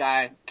 man. This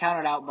guy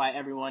counted out by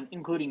everyone,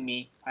 including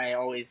me. I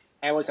always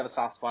have a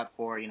soft spot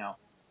for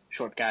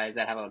short guys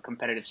that have a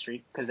competitive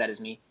streak because that is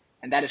me,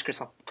 and that is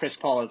Chris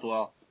Paul as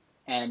well.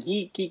 And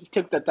he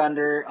took the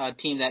Thunder, a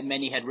team that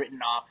many had written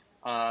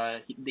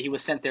off. He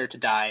was sent there to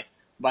die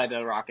by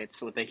the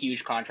Rockets with a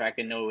huge contract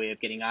and no way of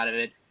getting out of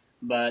it.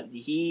 But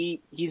he's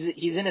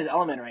in his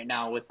element right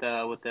now with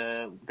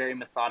the very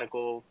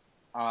methodical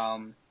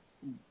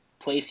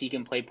place he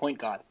can play point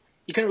guard.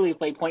 He couldn't really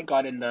play point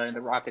guard in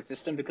the Rocket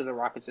system because the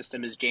Rocket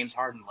system is James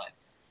Harden led,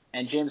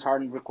 and James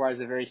Harden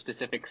requires a very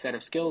specific set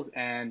of skills.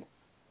 And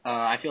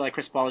I feel like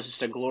Chris Paul is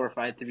just a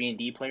glorified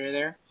 3-and-D player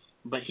there.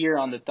 But here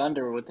on the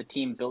Thunder, with the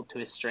team built to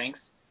his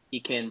strengths, he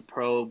can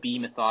be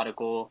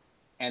methodical,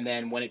 and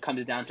then when it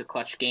comes down to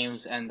clutch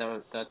games, and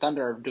the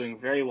Thunder are doing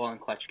very well in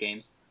clutch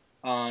games,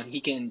 he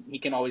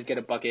can always get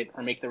a bucket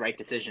or make the right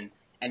decision.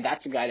 And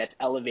that's a guy that's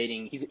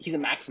elevating. He's a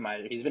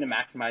maximizer. He's been a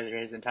maximizer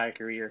his entire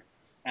career,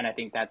 and I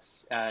think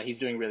that's he's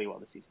doing really well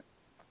this season.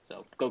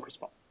 So go Chris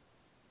Paul.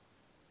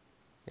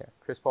 Yeah,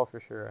 Chris Paul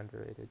for sure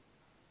underrated.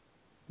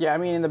 Yeah, I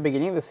mean, in the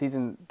beginning of the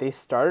season, they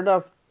started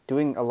off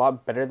doing a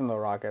lot better than the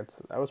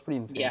Rockets. That was pretty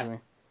insane to me,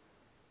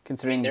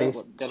 considering they're they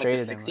like the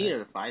traded 6th him. seed Right? or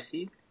the 5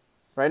 seed.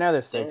 Right now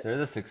they're 6th. They're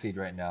the 6th seed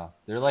right now.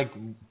 They're like a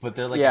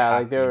Yeah,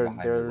 half like game they're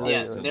behind the really Yeah,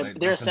 Rockets. so So like, they're distance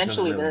doesn't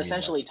essentially really mean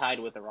much. tied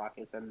with the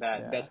Rockets, and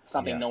yeah. that's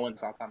something Yeah. no one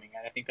saw coming.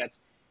 And I think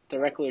that's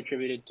directly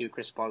attributed to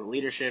Chris Paul's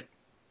leadership,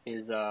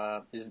 his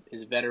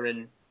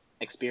veteran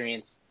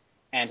experience,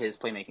 and his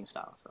playmaking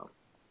style. So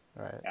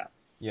Right. yeah.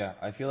 Yeah,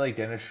 I feel like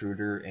Dennis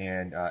Schroeder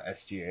and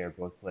SGA are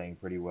both playing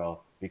pretty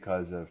well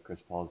because of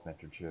Chris Paul's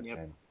mentorship Yep.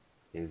 and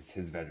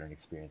his veteran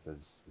experience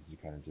as you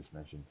kind of just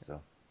mentioned.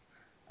 So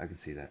I can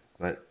see that.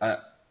 But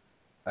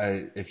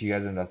if you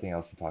guys have nothing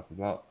else to talk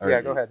about, or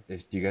Yeah, go ahead.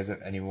 if do you guys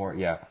have any more?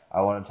 Yeah,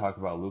 I want to talk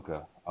about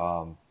Luca.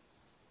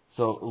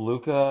 So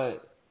Luca,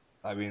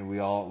 I mean, we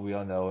all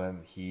know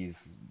him.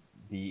 He's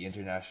the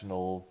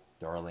international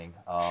darling.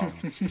 What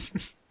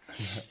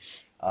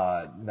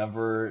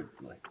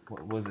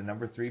was it,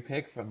 number three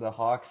pick from the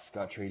Hawks?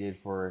 Got traded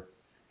for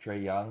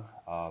Trae Young.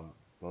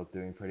 Both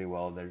doing pretty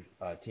well in their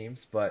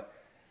teams, but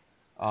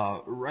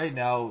right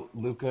now,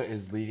 Luca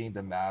is leading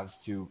the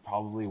Mavs to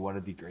probably one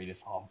of the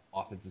greatest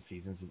offensive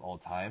seasons of all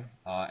time.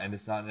 And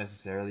it's not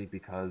necessarily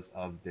because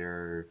of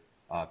their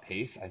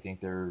pace. I think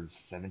they're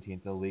 17th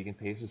in the league in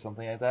pace or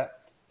something like that.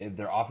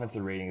 Their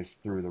offensive rating is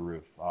through the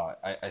roof.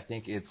 I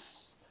think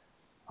it's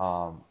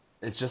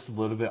just a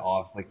little bit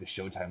off like the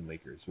Showtime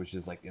Lakers, which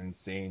is like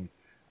insane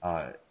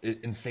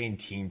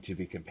team to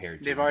be compared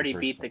to They've in the already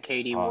first beat the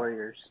place. KD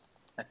Warriors,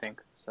 I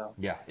think. So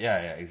Yeah,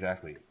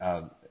 exactly.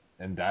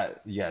 And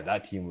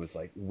that team was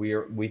like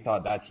we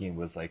thought that team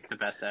was like the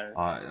best ever.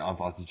 an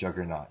offensive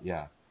juggernaut.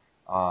 Yeah.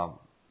 Um,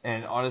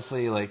 and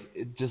honestly,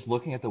 like just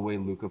looking at the way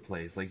Luca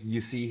plays, like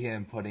you see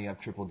him putting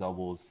up triple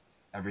doubles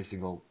every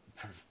single,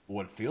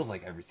 what feels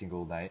like every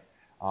single night.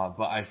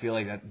 But I feel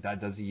like that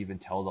doesn't even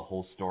tell the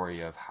whole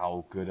story of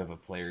how good of a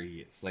player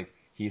he is. Like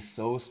he's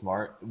so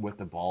smart with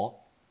the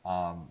ball.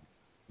 Um,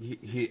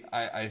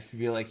 I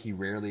feel like he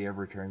rarely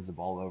ever turns the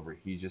ball over.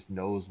 He just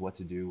knows what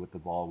to do with the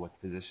ball, with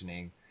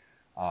positioning.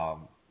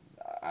 Um,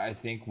 I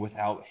think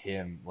without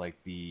him, like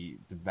the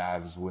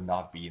Mavs would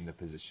not be in the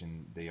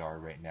position they are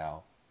right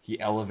now. He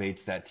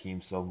elevates that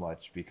team so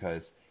much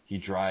because he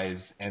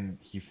drives and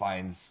he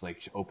finds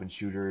like open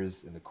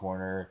shooters in the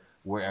corner,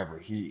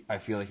 wherever. I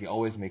feel like he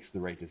always makes the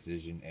right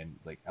decision and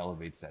like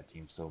elevates that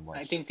team so I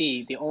much. think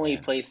the only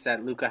And place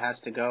that Luca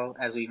has to go,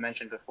 as we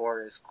mentioned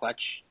before, is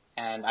clutch.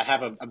 And I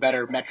have a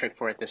better metric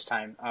for it this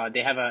time.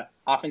 They have a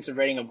offensive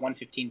rating of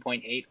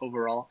 115.8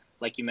 overall.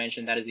 Like you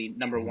mentioned, that is the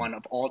number mhm, one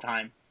of all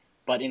time.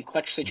 But in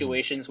clutch mhm.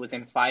 situations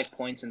within 5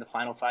 points in the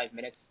final 5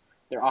 minutes,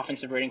 their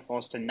offensive rating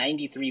falls to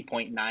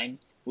 93.9,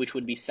 which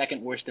would be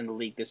second worst in the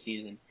league this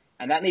season.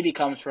 And that maybe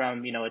comes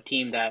from, a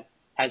team that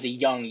has a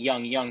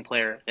young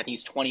player, that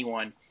he's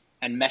 21,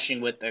 and meshing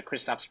with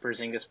Kristaps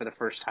Porzingis for the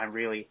first time,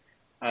 really.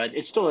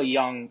 It's still a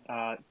young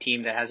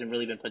team that hasn't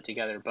really been put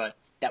together, but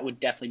that would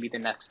definitely be the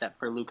next step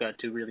for Luka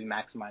to really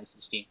maximize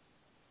his team.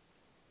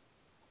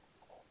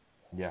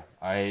 Yeah,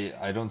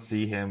 I don't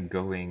see him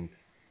going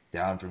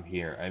down from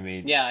here. I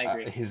mean, Yeah, I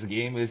agree. his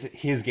game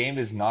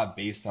is not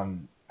based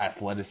on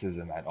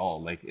athleticism at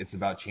all. Like it's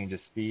about change of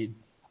speed,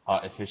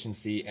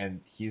 efficiency,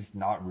 and he's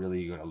not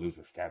really going to lose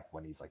a step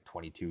when he's like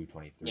 22, Yeah,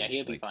 23.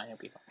 he'll be Like fine. He'll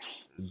be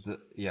fine.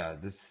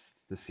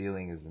 the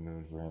ceiling is the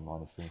moon for him,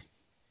 honestly.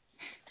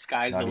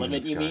 Sky's the Not even the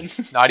limit, you sky. mean?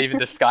 Not even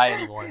the sky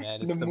anymore,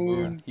 man. The It's the Yeah. moon.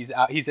 moon.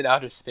 He's in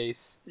outer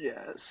space.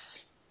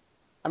 Yes.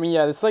 I mean,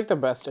 yeah, this is like the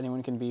best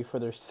anyone can be for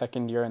their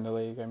second year in the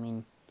league. I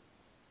mean,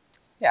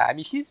 Yeah, I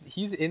mean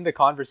he's in the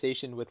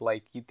conversation with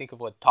like you think of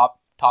what top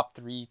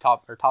three,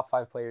 top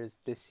five players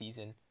this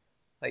season.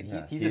 Like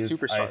Yeah, he's a I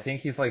superstar,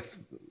 think he's like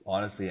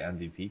honestly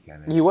MVP he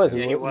candidate was, too.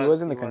 Yeah, he he was.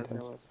 was in He the was. He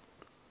contention. was.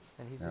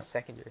 and he's Yeah. his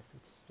second year.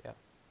 Yeah.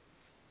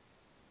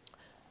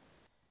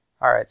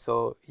 All right,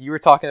 so you were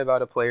talking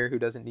about a player who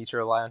doesn't need to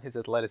rely on his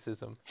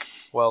athleticism.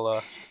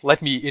 Well,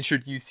 let me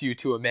introduce you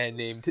to a man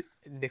named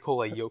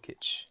Nikola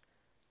Jokic.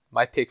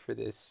 My pick for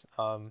this.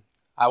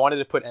 I wanted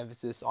to put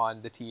emphasis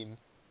on the team.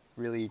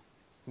 Really,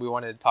 we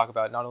wanted to talk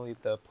about not only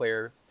the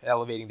player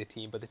elevating the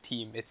team, but the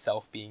team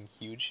itself being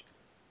huge.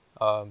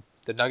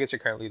 The Nuggets are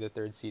currently the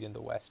third seed in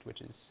the West,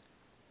 which is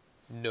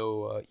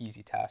no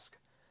easy task.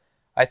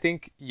 I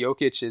think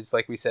Jokic is,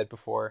 like we said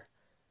before,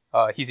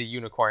 he's a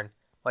unicorn.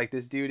 Like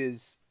this dude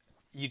is,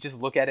 you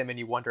just look at him and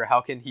you wonder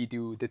how can he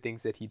do the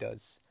things that he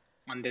does.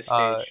 On this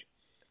Uh, stage.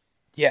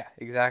 yeah,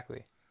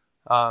 exactly.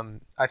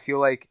 I feel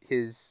like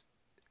his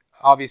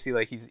obviously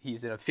like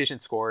he's an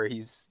efficient scorer.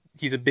 He's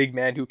a big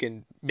man who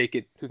can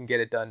get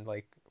it done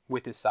like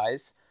with his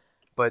size.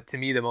 But to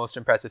me, the most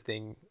impressive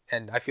thing,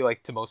 and I feel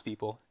like to most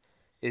people,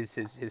 is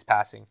his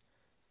passing.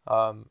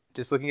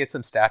 Just looking at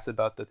some stats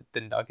about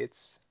the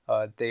Nuggets,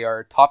 they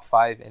are top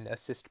five in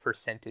assist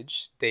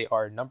percentage. They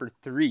are number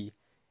three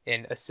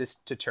in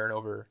assist to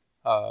turnover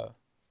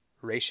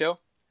ratio.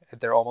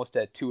 They're almost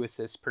at 2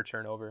 assists per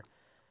turnover.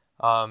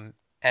 Um,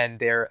 and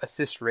their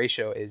assist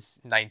ratio is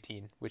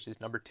 19, which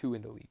is number two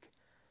in the league.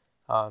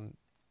 Um,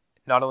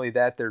 Not only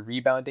that, their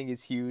rebounding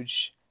is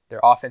huge. Their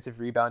offensive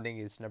rebounding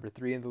is number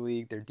three in the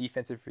league. Their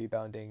defensive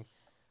rebounding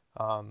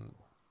um,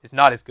 is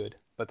not as good,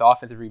 but the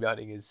offensive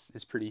rebounding is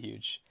pretty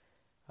huge.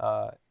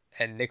 Uh,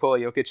 and Nikola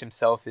Jokic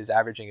himself is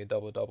averaging a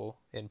double-double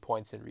in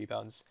points and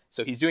rebounds.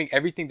 So he's doing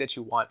everything that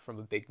you want from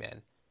a big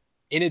man,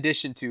 in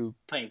addition to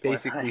Playing point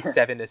basically guard.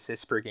 7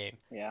 assists per game.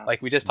 Yeah.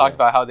 Like we just talked Yeah.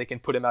 about how they can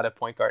put him out at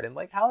point guard, and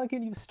like how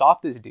can you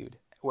stop this dude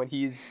when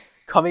he's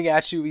coming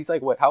at you? He's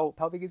like what? How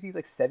big is he? He's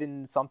like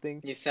seven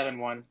something. He's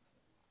 7'1".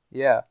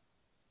 Yeah,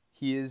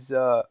 he is.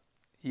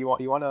 You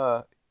want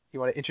an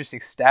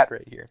interesting stat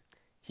right here.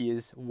 He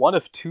is one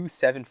of 2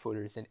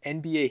 7-footers in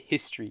NBA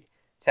history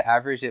to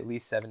average at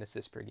least 7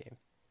 assists per game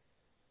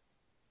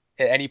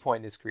at any point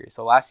in his career.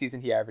 So last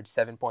season he averaged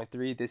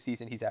 7.3. This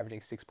season he's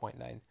averaging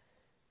 6.9.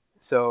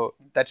 So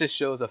that just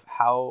shows of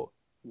how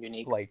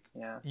Unique.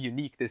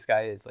 unique this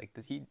guy is. Like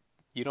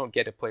you don't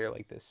get a player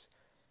like this.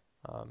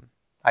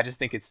 I just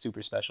think it's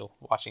super special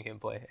watching him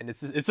play, and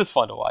it's just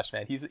fun to watch,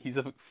 man. He's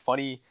a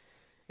funny.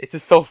 It's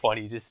just so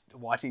funny just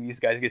watching these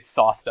guys get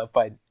sauced up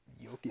by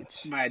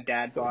Jokic. My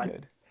dad So bod.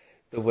 good.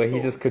 The way he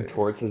So just good.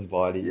 contorts his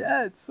body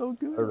Yeah, it's so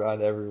good.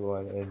 around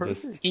everyone It's and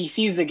perfect. just He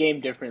sees the game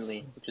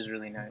differently, which is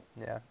really nice.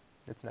 Yeah,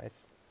 it's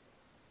nice.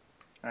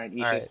 All right, All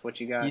Ishis, right. what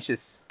you got?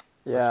 Ishis,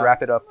 Yeah. let's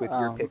wrap it up with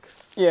your pick.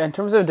 Yeah, in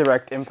terms of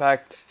direct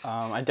impact,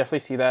 I definitely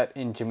see that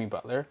in Jimmy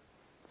Butler.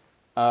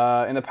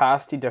 In the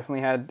past, he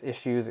definitely had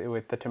issues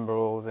with the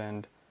Timberwolves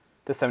and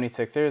the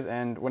 76ers,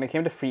 and when it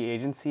came to free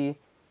agency,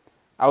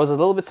 I was a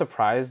little bit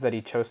surprised that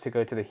he chose to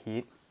go to the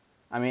Heat.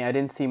 I mean, I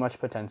didn't see much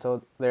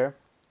potential there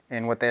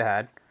in what they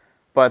had,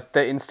 but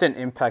the instant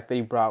impact that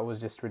he brought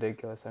was just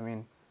ridiculous. I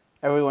mean,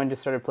 everyone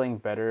just started playing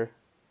better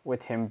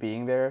with him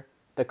being there.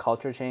 The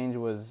culture change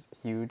was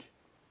huge.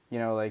 You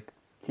know, like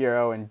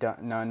Hero and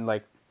Nunn,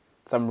 like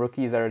some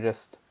rookies that are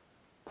just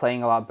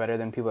playing a lot better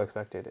than people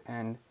expected.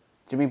 And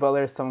Jimmy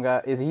Butler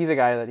is he's a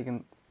guy that he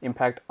can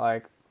impact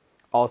like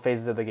all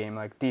phases of the game,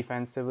 like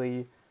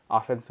defensively,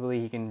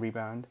 offensively, he can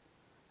rebound.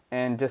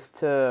 And just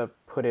to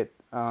put it,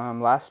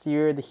 last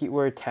year the Heat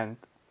were 10th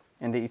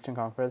in the Eastern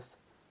Conference,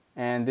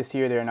 and this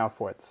year they're now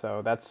 4th.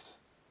 So that's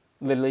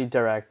literally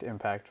direct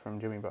impact from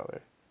Jimmy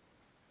Butler.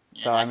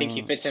 So I think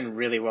he fits in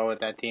really well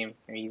with that team.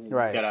 He's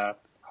Right. got a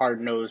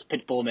hard-nosed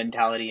pit bull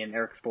mentality, and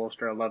Eric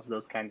Spoelstra loves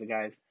those kinds of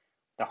guys,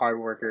 the hard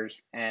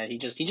workers. And he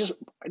just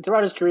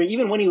throughout his career,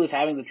 even when he was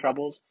having the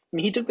troubles, I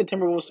mean, he took the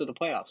Timberwolves to the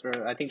playoffs.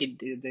 Where I think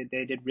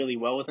they did really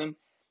well with him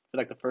for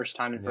like the first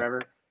time in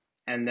forever.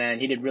 And then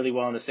he did really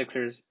well in the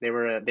Sixers. They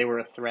were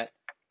a threat.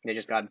 They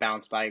just got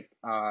bounced by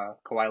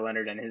Kawhi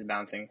Leonard and his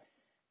bouncing.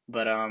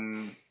 But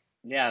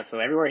yeah. So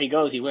everywhere he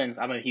goes, he wins.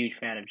 I'm a huge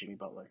fan of Jimmy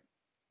Butler.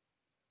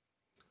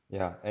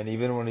 yeah. And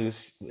even when he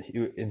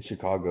in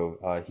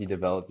Chicago, he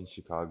developed in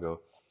Chicago.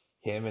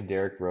 Him and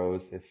Derrick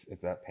Rose,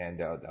 if that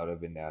panned out, that would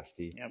have been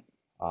nasty. Yep.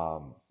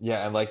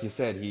 Yeah, and like you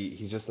said,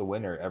 he's just a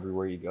winner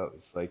everywhere he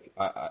goes.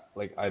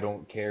 I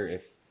don't care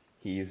if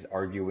he's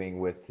arguing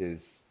with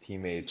his He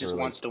teammates just or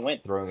like wants to win.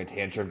 throwing a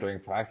tantrum during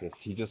practice.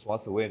 He just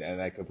wants to win,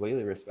 and I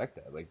completely respect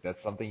that. Like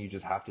that's something you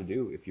just have to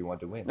do if you want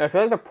to win. I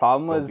feel like the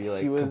problem Don't was be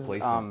like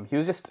complacent. he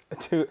was just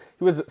he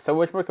was so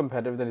much more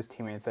competitive than his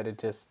teammates that it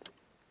just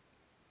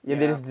they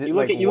just You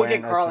look at weren't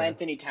as Karl competitive.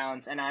 Anthony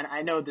Towns, and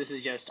I know this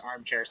is just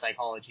armchair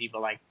psychology,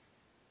 but like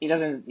he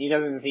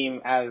doesn't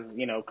seem as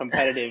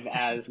competitive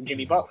as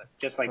Jimmy Butler.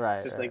 Just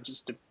Right.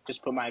 to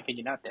put my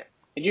opinion out there.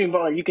 And Jimmy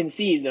Butler, you can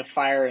see the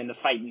fire and the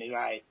fight in his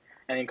eyes,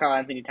 and then Karl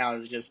Anthony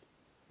Towns is just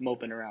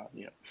moping around.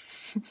 Yeah.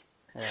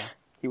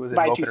 He wasn't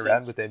My moping 2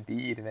 around cents. with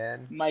Embiid,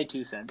 man. My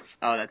 2 cents.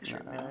 Oh, that's true.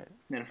 Right.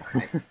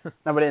 Yeah.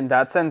 No, but in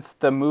that sense,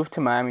 the move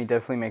to Miami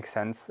definitely makes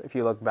sense if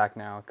you look back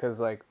now, because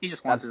like He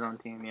just wants that's his own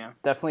team. Yeah.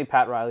 definitely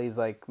Pat Riley's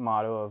like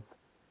motto of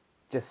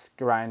just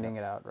grinding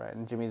it out, right?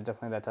 And Jimmy's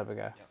definitely that type of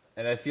guy.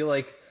 And I feel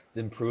like the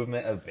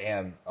improvement of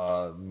Bam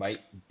might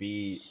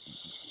be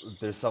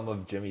there's some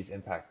of Jimmy's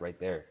impact right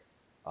there.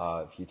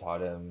 He taught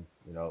him,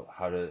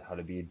 how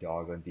to be a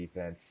dog on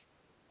defense,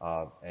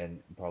 and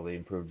probably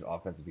improved the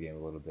offensive game a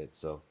little bit.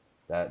 So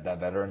that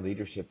veteran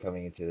leadership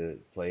coming into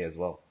play as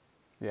well.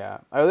 Yeah,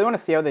 I really want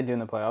to see how they do in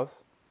the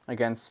playoffs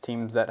against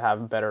teams that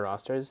have better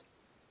rosters.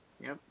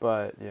 Yep.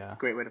 But yeah, That's a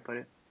great way to put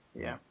it.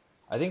 Yeah.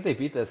 I think they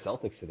beat the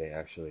Celtics today,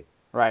 actually.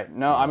 right.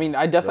 No, I mean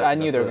I knew That's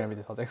they were gonna be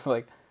the Celtics.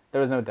 Like there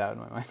was no doubt in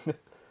my mind, Yeah.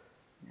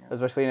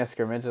 especially in a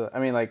scrimmage. I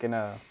mean like in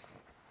a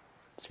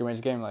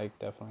scrimmage game, like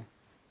definitely.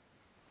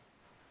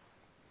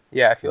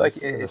 Yeah, I feel like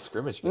This isn't a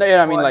scrimmage game. No,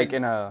 yeah, I mean Well, I like mean,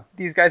 in a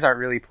these guys aren't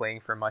really playing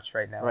for much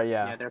right now. right.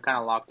 Yeah, Yeah. they're kind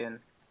of locked in.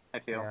 I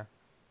feel. Yeah.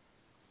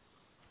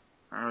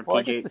 I don't know. Well,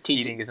 I guess the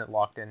seeding isn't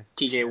locked in.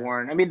 TJ Yeah.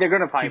 Warren. I mean, they're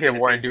gonna probably TJ play the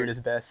Warren Pacers. doing his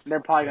best. They're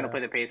probably Yeah. gonna play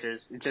the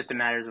Pacers. It's just a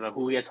matter of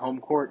who gets home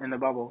court in the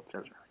bubble. It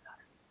doesn't really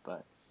matter.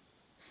 But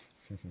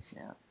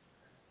yeah.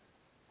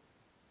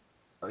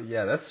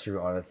 Yeah, that's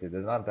true. Honestly,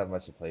 there's not that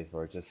much to play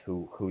for. Just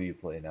who you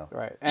play now.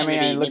 Right. I And mean,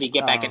 I maybe look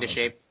get back into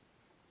shape.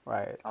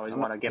 right. Always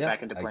want to get Yeah,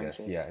 back into I playing guess.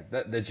 shape. Yeah,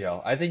 the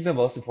gel. I think the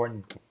most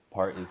important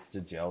part is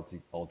to gel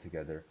all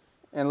together.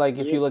 And like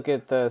if Yeah. you look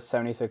at the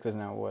 76ers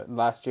now, what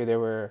last year they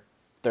were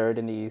third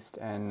in the East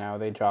and now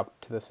they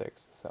dropped to the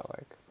sixth. So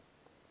like,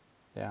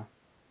 yeah,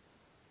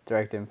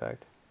 direct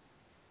impact.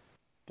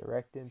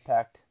 Direct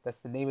impact.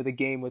 That's the name of the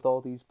game with all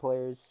these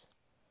players.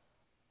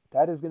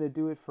 That is going to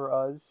do it for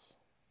us.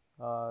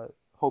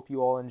 Hope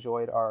you all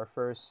enjoyed our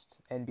first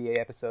NBA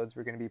episodes.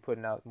 We're going to be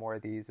putting out more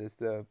of these as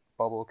the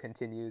bubble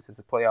continues, as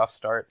the playoffs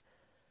start.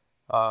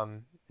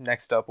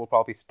 Next up, we'll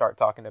probably start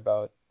talking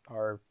about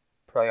our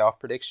playoff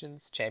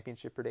predictions,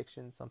 championship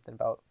predictions, something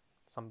about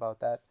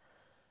that.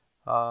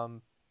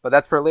 But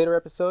that's for a later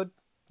episode.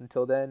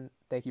 Until then,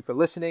 thank you for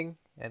listening,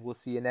 and we'll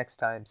see you next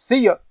time. See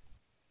ya!